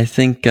 I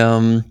think,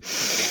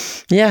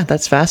 yeah,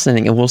 that's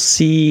fascinating. And we'll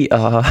see,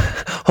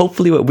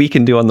 hopefully what we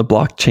can do on the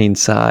blockchain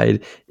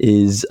side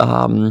is,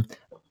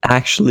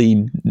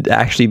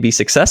 actually be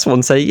successful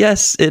and say,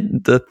 yes,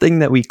 the thing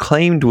that we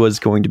claimed was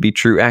going to be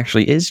true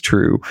actually is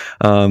true.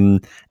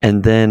 And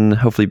then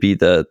hopefully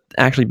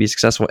actually be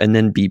successful, and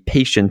then be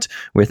patient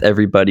with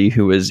everybody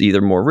who is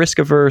either more risk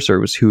averse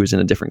or who is in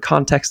a different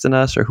context than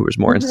us, or who is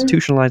more Hmm.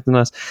 institutionalized than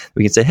us.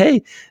 We can say,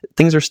 hey,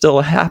 things are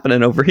still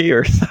happening over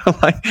here. So,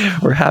 like,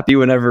 we're happy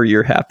whenever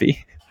you're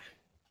happy.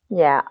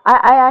 Yeah,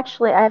 I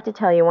have to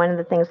tell you, one of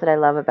the things that I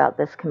love about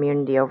this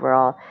community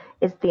overall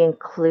is the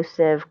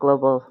inclusive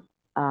global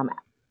um,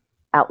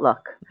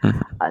 outlook.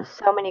 Mhm.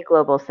 So many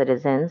global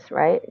citizens,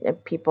 right?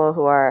 People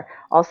who are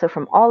also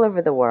from all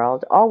over the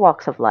world, all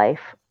walks of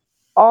life,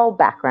 all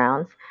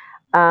backgrounds.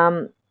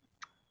 Um,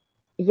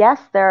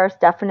 yes, there's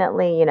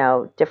definitely,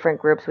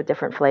 different groups with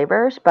different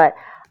flavors, but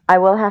I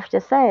will have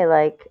to say,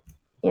 like,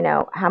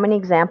 how many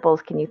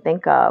examples can you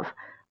think of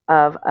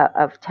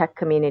tech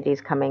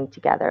communities coming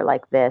together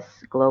like this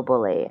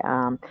globally?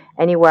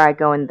 Anywhere I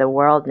go in the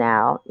world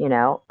now,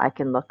 I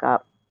can look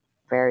up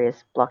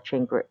various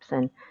blockchain groups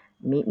and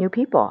meet new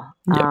people.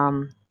 Yep.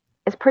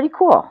 It's pretty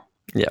cool.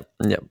 Yep.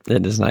 Yep.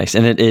 It is nice.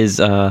 And it is,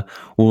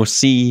 we'll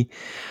see.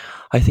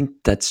 I think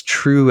that's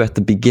true at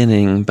the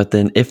beginning, but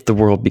then if the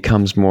world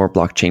becomes more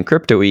blockchain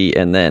crypto-y,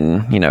 and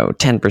then,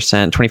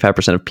 10%,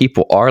 25% of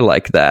people are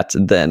like that,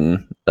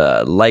 then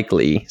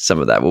likely some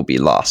of that will be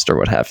lost or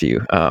what have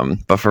you.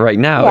 But for right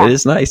now, it Yeah.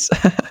 is nice.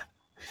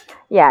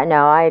 Yeah,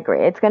 no, I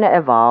agree. It's going to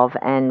evolve,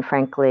 and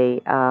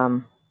frankly,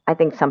 I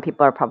think some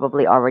people are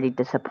probably already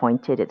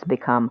disappointed. It's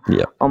become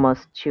Yep.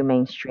 almost too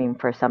mainstream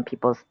for some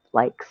people's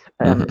likes,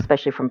 Hmm.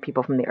 especially from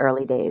people from the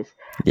early days.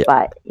 Yep.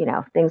 But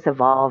things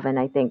evolve, and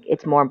I think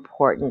it's more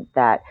important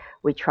that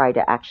we try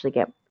to actually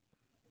get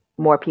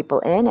more people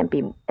in and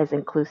be as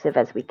inclusive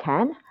as we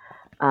can,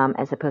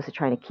 as opposed to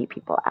trying to keep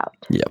people out.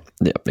 Yep.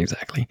 Yep.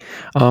 Exactly.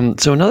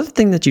 So another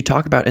thing that you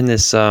talk about in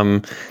this,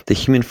 the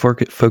human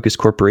focused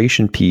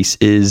corporation piece,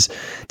 is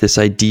this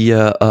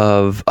idea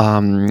of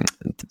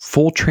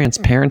full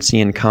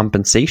transparency and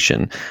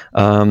compensation,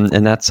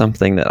 and that's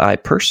something that I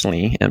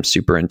personally am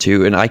super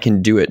into, and I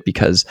can do it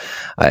because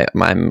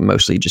I'm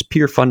mostly just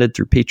peer funded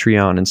through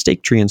Patreon and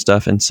Stake Tree and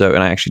stuff, and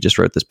I actually just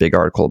wrote this big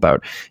article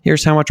about,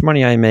 here's how much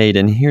money I made,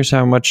 and here's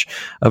how much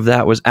of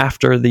that was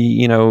after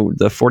the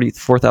the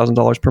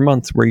 $44,000 per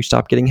month where you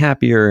stop getting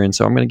happier, and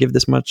so I'm going to give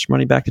this much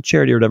money back to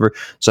charity or whatever.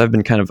 So I've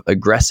been kind of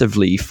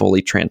aggressively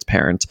fully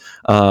transparent,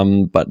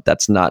 but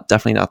that's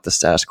definitely not the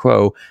status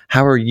quo.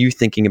 How are you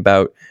thinking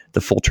about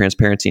the full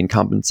transparency and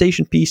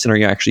compensation piece, and are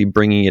you actually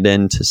bringing it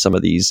into some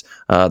of these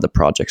the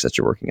projects that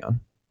you're working on?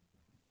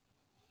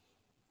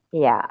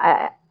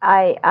 Yeah,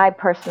 I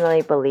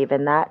personally believe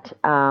in that.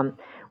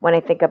 When I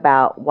think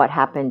about what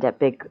happened at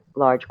big,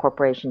 large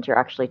corporations, you're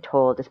actually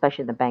told,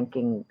 especially in the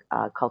banking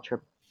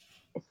culture,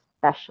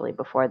 especially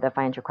before the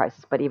financial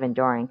crisis, but even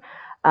during,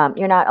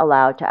 you're not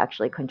allowed to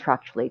actually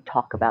contractually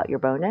talk about your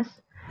bonus.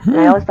 And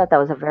I always thought that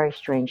was a very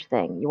strange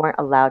thing. You weren't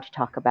allowed to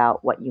talk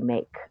about what you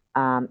make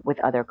with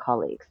other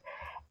colleagues.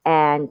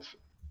 And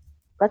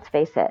let's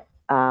face it,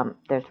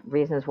 there's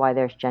reasons why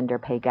there's gender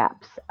pay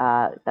gaps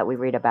that we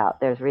read about.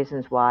 There's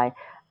reasons why,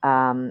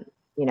 um,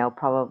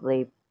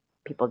 probably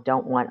people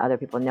don't want other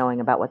people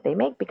knowing about what they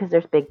make because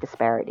there's big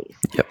disparities.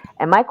 Yep.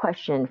 And my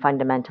question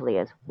fundamentally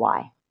is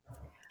why?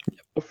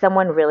 Is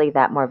someone really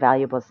that more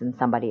valuable than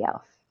somebody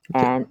else?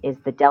 Okay. And is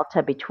the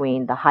delta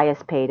between the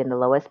highest paid and the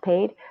lowest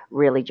paid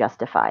really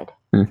justified?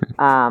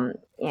 Mm-hmm.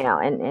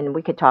 And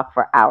we could talk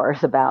for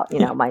hours about,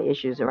 my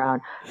issues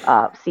around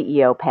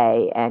CEO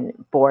pay and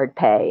board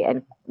pay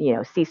and,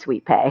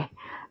 C-suite pay.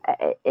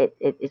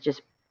 It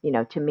just,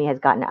 to me has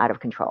gotten out of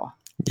control.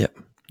 Yep.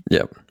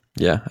 Yep.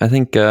 Yeah. I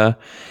think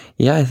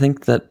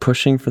that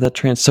pushing for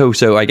that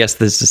so I guess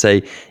this is to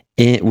say,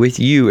 with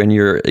you and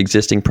your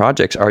existing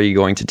projects, are you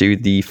going to do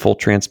the full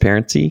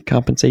transparency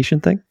compensation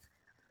thing?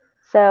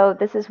 So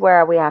this is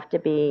where we have to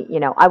be,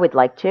 I would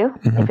like to.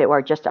 Mm-hmm. If it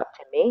were just up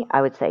to me,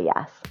 I would say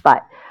yes.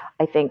 But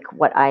I think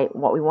what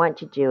we want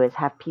to do is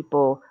have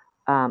people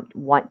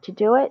want to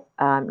do it,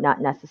 not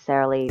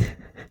necessarily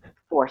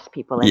force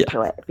people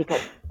into it because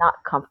it's not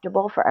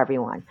comfortable for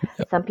everyone.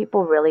 Yep. Some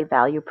people really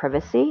value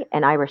privacy,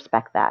 and I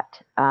respect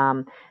that.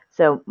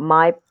 So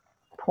my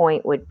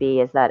point would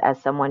be is that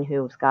as someone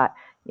who's got,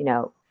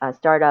 a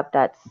startup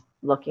that's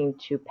looking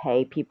to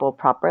pay people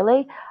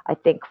properly, I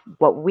think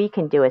what we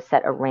can do is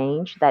set a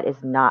range that is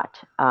not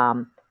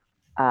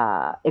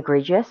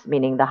egregious,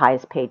 meaning the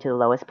highest paid to the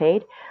lowest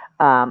paid.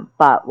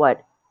 But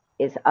what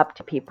is up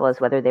to people is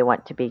whether they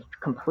want to be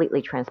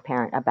completely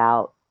transparent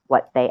about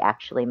what they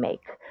actually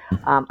make.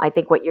 I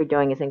think what you're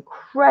doing is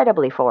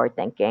incredibly forward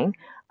thinking.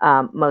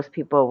 Most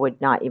people would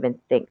not even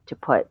think to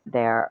put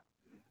their,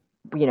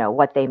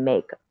 what they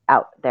make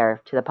out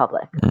there to the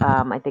public.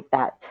 I think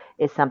that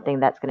is something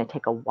that's going to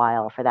take a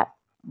while for that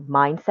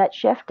mindset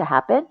shift to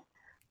happen.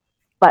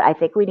 But I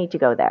think we need to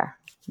go there.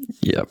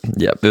 Yep.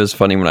 It was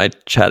funny when I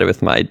chatted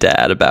with my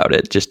dad about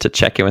it, just to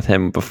check in with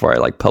him before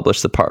I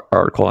published the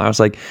article. I was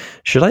like,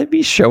 should I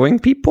be showing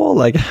people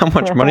how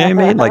much money I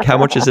made, how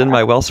much is in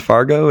my Wells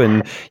Fargo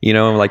and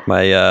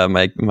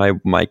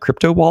my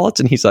crypto wallets?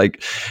 And he's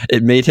like,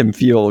 it made him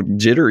feel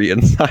jittery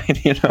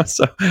inside,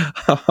 So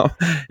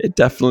it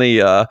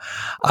definitely,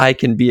 I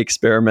can be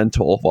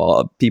experimental,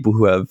 while people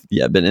who have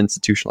been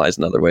institutionalized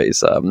in other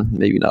ways,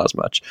 maybe not as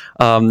much.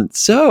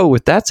 So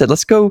with that said,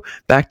 let's go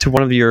back to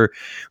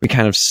we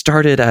kind of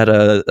started at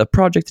a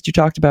project that you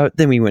talked about,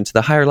 then we went to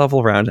the higher level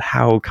around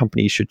how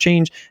companies should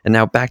change, and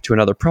now back to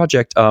another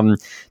project.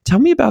 Tell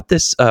me about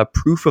this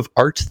proof of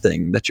art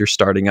thing that you're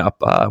starting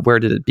up. Where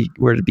did it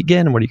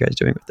begin, and what are you guys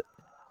doing with it?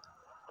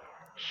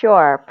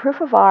 Sure.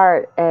 Proof of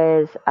art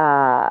is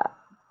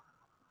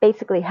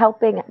basically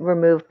helping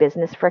remove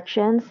business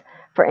frictions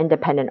for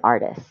independent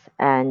artists.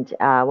 And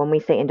when we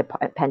say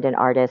independent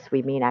artists,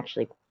 we mean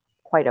actually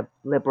quite a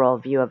liberal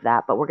view of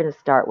that. But we're going to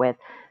start with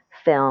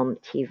film,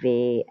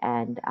 TV,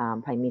 and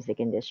probably music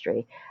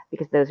industry,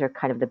 because those are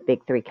kind of the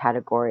big three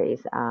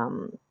categories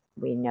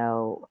we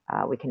know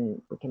we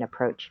can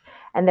approach.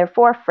 And there are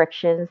four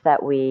frictions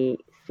that we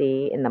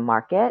see in the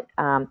market.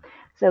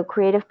 So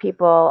creative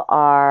people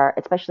are,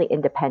 especially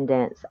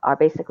independents, are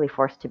basically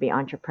forced to be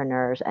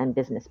entrepreneurs and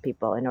business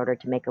people in order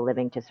to make a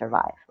living to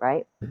survive,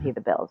 right? Pay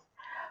the bills.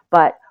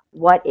 But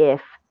what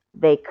if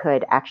they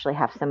could actually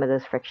have some of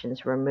those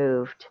frictions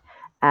removed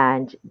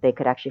and they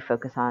could actually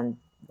focus on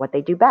what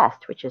they do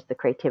best, which is the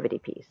creativity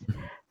piece.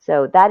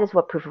 So that is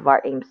what Proof of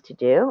Art aims to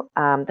do.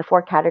 The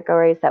four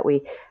categories that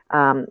we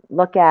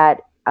look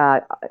at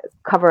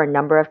cover a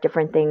number of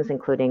different things,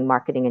 including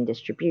marketing and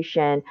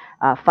distribution,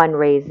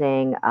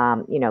 fundraising,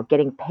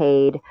 getting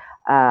paid,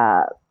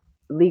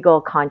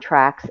 legal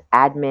contracts,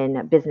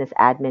 admin, business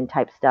admin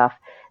type stuff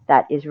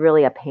that is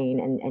really a pain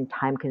and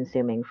time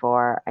consuming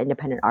for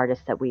independent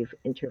artists that we've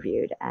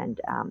interviewed and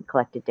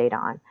collected data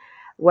on.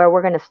 Where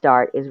we're going to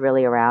start is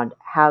really around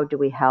how do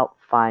we help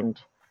fund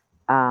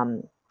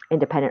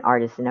independent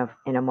artists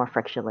in a more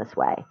frictionless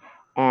way.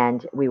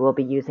 And we will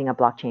be using a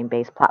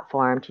blockchain-based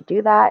platform to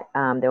do that.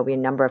 There will be a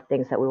number of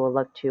things that we will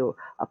look to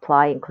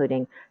apply,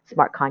 including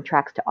smart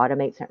contracts to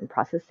automate certain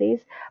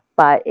processes.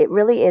 But it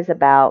really is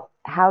about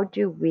how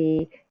do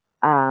we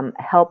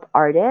help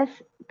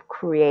artists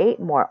create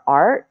more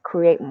art,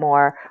 create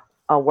more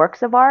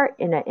works of art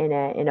in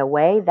a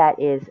way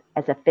that is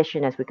as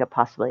efficient as we could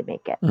possibly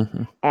make it.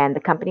 Mm-hmm. And the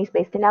company's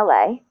based in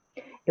LA.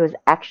 It was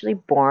actually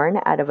born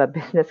out of a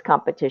business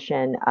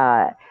competition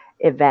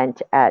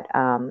event at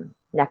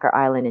Necker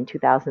Island in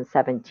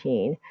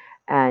 2017.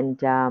 And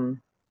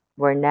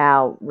we're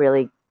now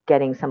really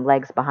getting some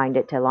legs behind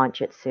it to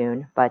launch it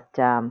soon. But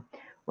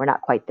we're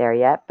not quite there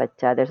yet. But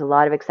there's a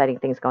lot of exciting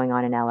things going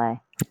on in LA.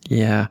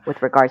 Yeah.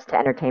 With regards to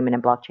entertainment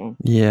and blockchain.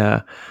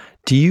 Yeah.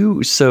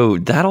 So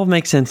that all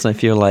makes sense. And I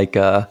feel like,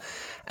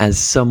 as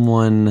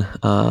someone,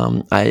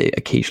 I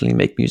occasionally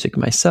make music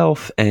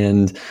myself,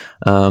 and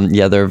there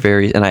are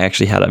and I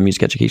actually had a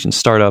music education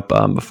startup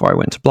before I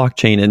went to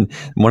blockchain. And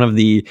one of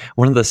the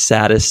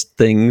saddest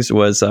things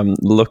was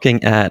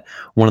looking at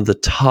one of the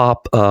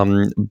top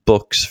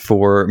books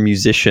for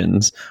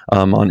musicians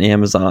on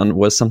Amazon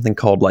was something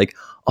called like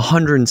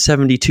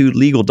 172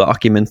 legal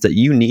documents that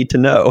you need to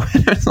know.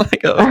 It's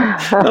like,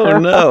 oh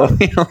no.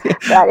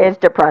 That is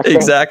depressing.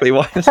 Exactly.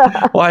 Why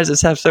does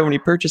this have so many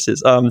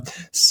purchases?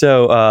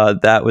 So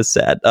that was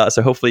sad.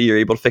 So hopefully you're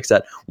able to fix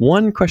that.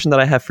 One question that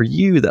I have for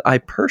you that I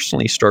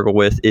personally struggle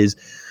with is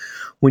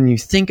when you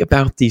think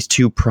about these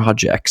two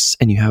projects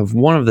and you have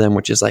one of them,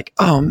 which is like,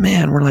 oh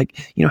man, we're like,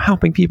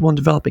 helping people in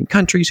developing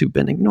countries who've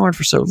been ignored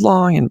for so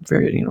long, and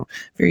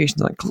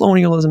variations on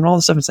colonialism and all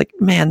this stuff. It's like,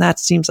 man, that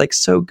seems like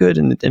so good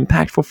and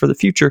impactful for the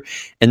future.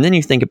 And then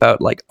you think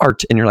about like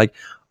art, and you're like,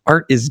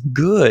 art is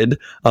good,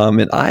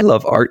 and I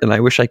love art, and I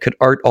wish I could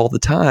art all the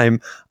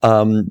time,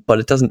 but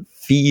it doesn't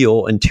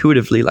feel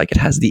intuitively like it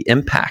has the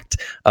impact.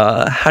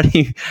 How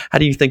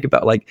do you think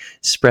about like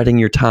spreading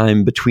your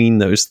time between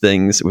those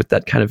things with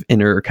that kind of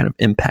inner kind of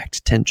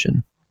impact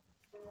tension?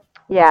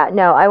 Yeah,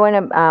 no, I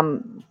want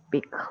to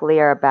be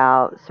clear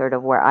about sort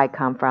of where I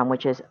come from,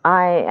 which is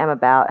I am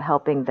about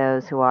helping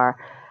those who are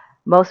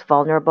most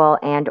vulnerable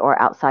and or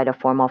outside of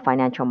formal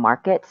financial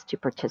markets to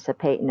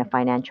participate in a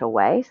financial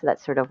way. So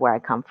that's sort of where I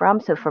come from.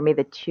 So for me,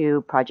 the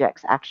two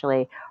projects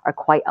actually are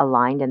quite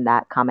aligned in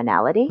that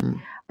commonality,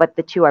 but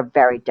the two are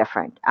very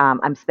different.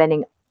 I'm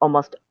spending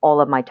almost all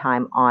of my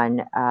time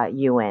on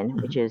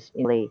UWIN, which is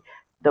really,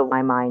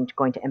 my mind,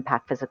 going to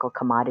impact physical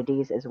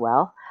commodities as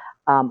well.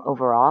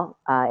 Overall,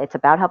 it's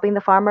about helping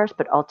the farmers,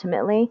 but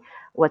ultimately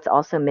what's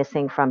also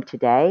missing from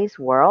today's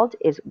world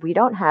is we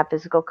don't have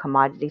physical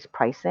commodities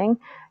pricing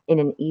in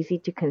an easy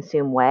to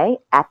consume way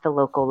at the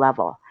local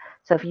level.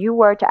 So if you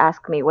were to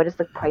ask me, what is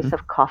the price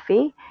of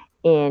coffee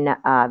in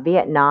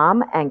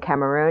Vietnam and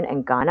Cameroon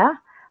and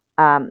Ghana?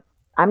 I'm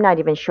not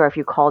even sure if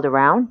you called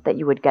around that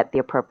you would get the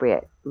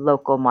appropriate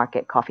local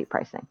market coffee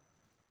pricing.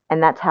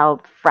 And that's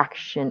how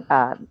fragmented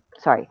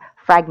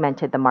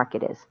the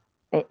market is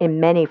in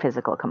many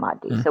physical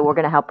commodities. So we're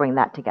going to help bring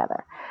that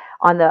together.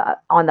 On the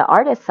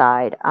artist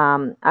side,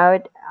 I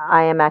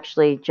am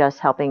actually just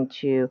helping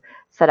to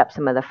set up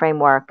some of the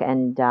framework,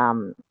 and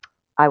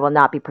I will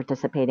not be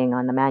participating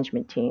on the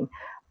management team,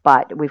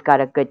 but we've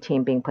got a good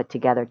team being put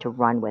together to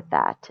run with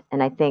that.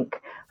 And I think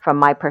from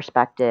my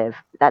perspective,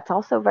 that's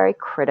also very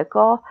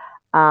critical.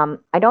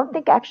 I don't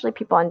think actually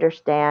people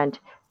understand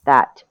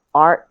that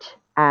art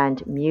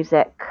and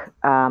music,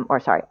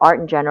 art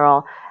in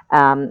general,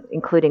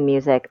 including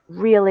music,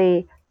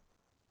 really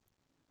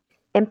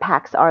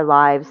impacts our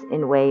lives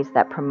in ways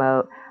that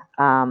promote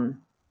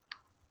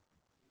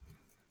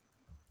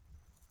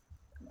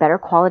better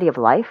quality of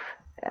life.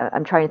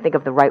 I'm trying to think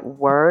of the right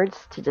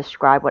words to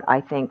describe what I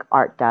think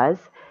art does.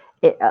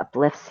 It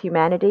uplifts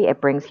humanity.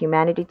 It brings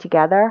humanity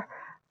together.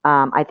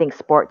 I think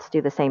sports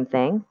do the same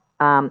thing.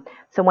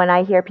 So when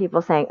I hear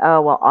people saying,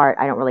 oh, well, art,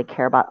 I don't really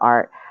care about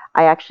art,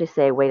 I actually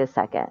say, wait a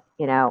second,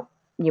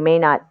 you may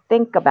not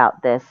think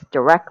about this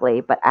directly,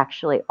 but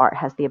actually art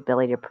has the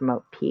ability to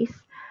promote peace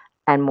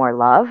and more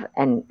love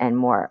and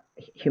more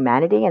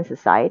humanity in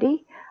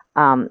society.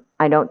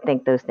 I don't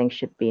think those things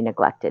should be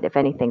neglected. If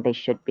anything, they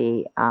should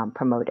be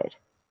promoted,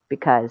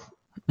 because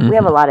we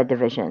have a lot of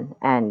division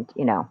and,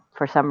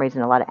 for some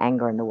reason, a lot of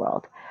anger in the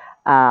world.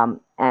 And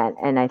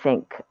I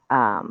think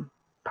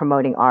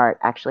promoting art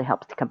actually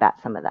helps to combat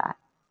some of that.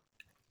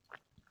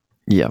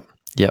 Yeah.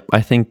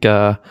 I think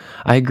I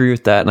agree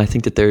with that. And I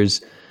think that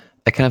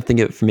I kind of think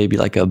of it from maybe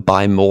like a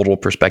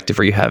bimodal perspective,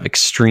 where you have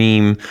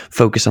extreme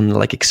focus on the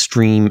like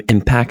extreme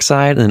impact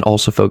side, and then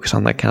also focus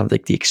on like kind of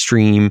like the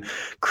extreme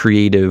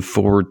creative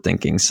forward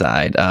thinking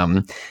side.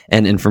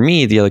 And for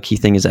me, the other key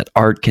thing is that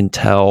art can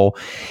tell,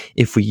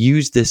 if we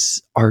use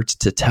this art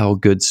to tell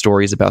good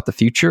stories about the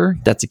future,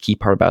 that's a key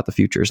part about the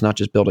future. It's not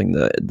just building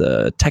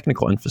the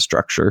technical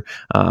infrastructure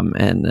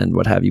and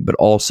what have you, but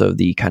also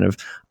the kind of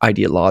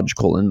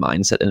ideological and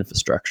mindset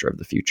infrastructure of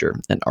the future.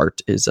 And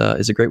art is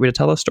a great way to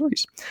tell those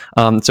stories.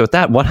 So with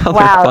that, one other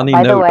funny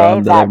note. By the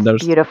way, that I've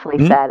noticed.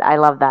 Beautifully said. I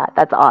love that.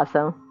 That's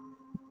awesome.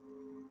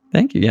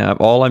 Thank you. Yeah,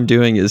 all I'm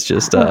doing is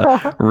just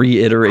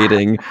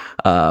reiterating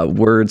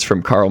words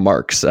from Karl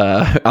Marx.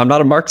 I'm not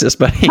a Marxist,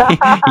 but he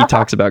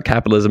talks about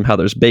capitalism, how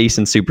there's base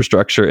and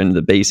superstructure, and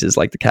the base is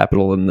like the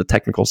capital and the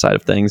technical side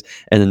of things,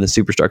 and then the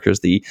superstructure is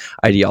the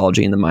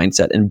ideology and the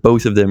mindset, and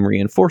both of them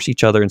reinforce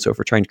each other. And so if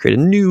we're trying to create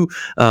a new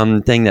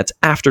thing that's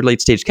after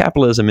late stage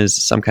capitalism, is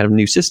some kind of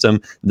new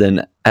system,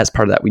 then as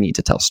part of that, we need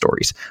to tell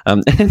stories.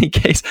 In any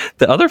case,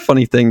 the other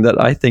funny thing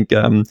that I think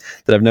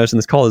that I've noticed in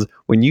this call is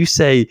when you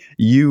say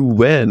you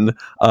win,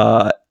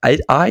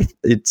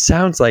 it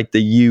sounds like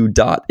the U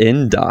dot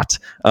in dot.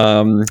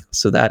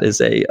 So that is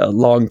a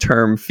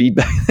long-term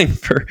feedback thing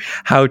for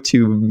how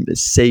to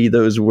say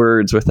those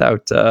words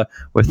without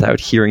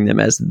hearing them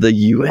as the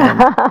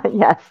UN.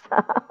 Yes.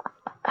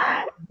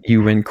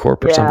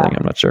 UWINCorp or something.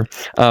 I'm not sure.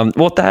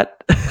 Well,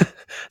 that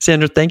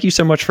Sandra, thank you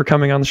so much for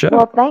coming on the show.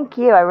 Well, thank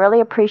you. I really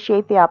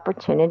appreciate the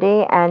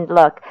opportunity. And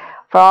look,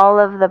 for all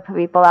of the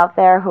people out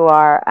there who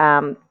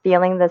are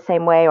feeling the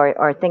same way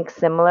or think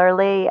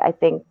similarly, I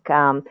think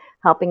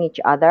helping each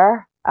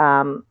other,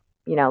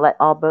 let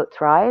all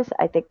boats rise,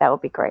 I think that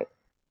would be great.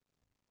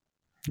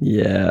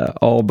 Yeah,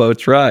 all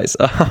boats rise.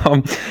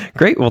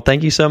 Great. Well,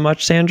 thank you so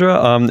much,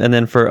 Sandra. And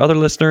then for other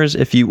listeners,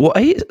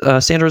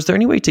 Sandra, is there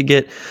any way to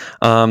get,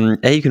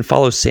 you can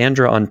follow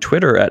Sandra on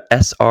Twitter at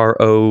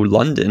SRO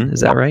London.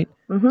 Is that right?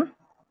 Mm-hmm.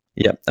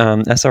 Yeah.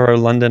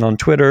 SRO London on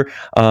Twitter.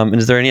 And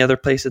is there any other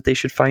place that they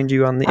should find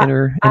you on the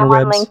interwebs? I'm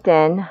on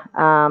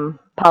LinkedIn.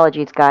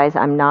 Apologies, guys.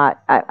 I'm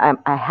not, I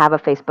have a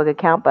Facebook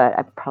account, but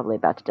I'm probably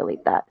about to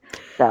delete that.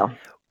 So.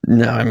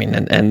 No, I mean,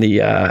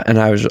 and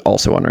I was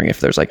also wondering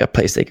if there's like a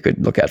place they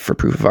could look at for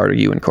proof of art or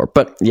UWINCorp.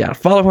 But yeah,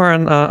 follow her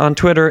on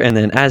Twitter, and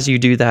then as you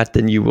do that,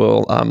 then you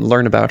will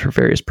learn about her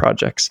various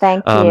projects.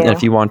 Thank you. And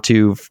if you want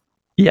to,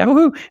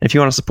 woohoo! If you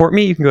want to support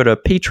me, you can go to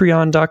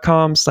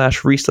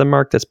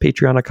patreon.com/Rieslandmark. That's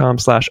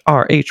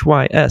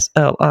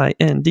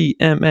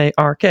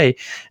patreon.com/RHYSLINDMARK.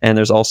 And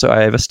there's also,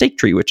 I have a stake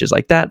tree, which is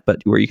like that,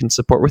 but where you can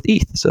support with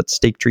ETH. So it's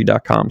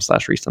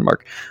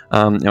staketree.com/Rieslandmark.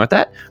 And with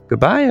that,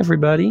 goodbye,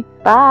 everybody.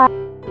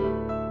 Bye.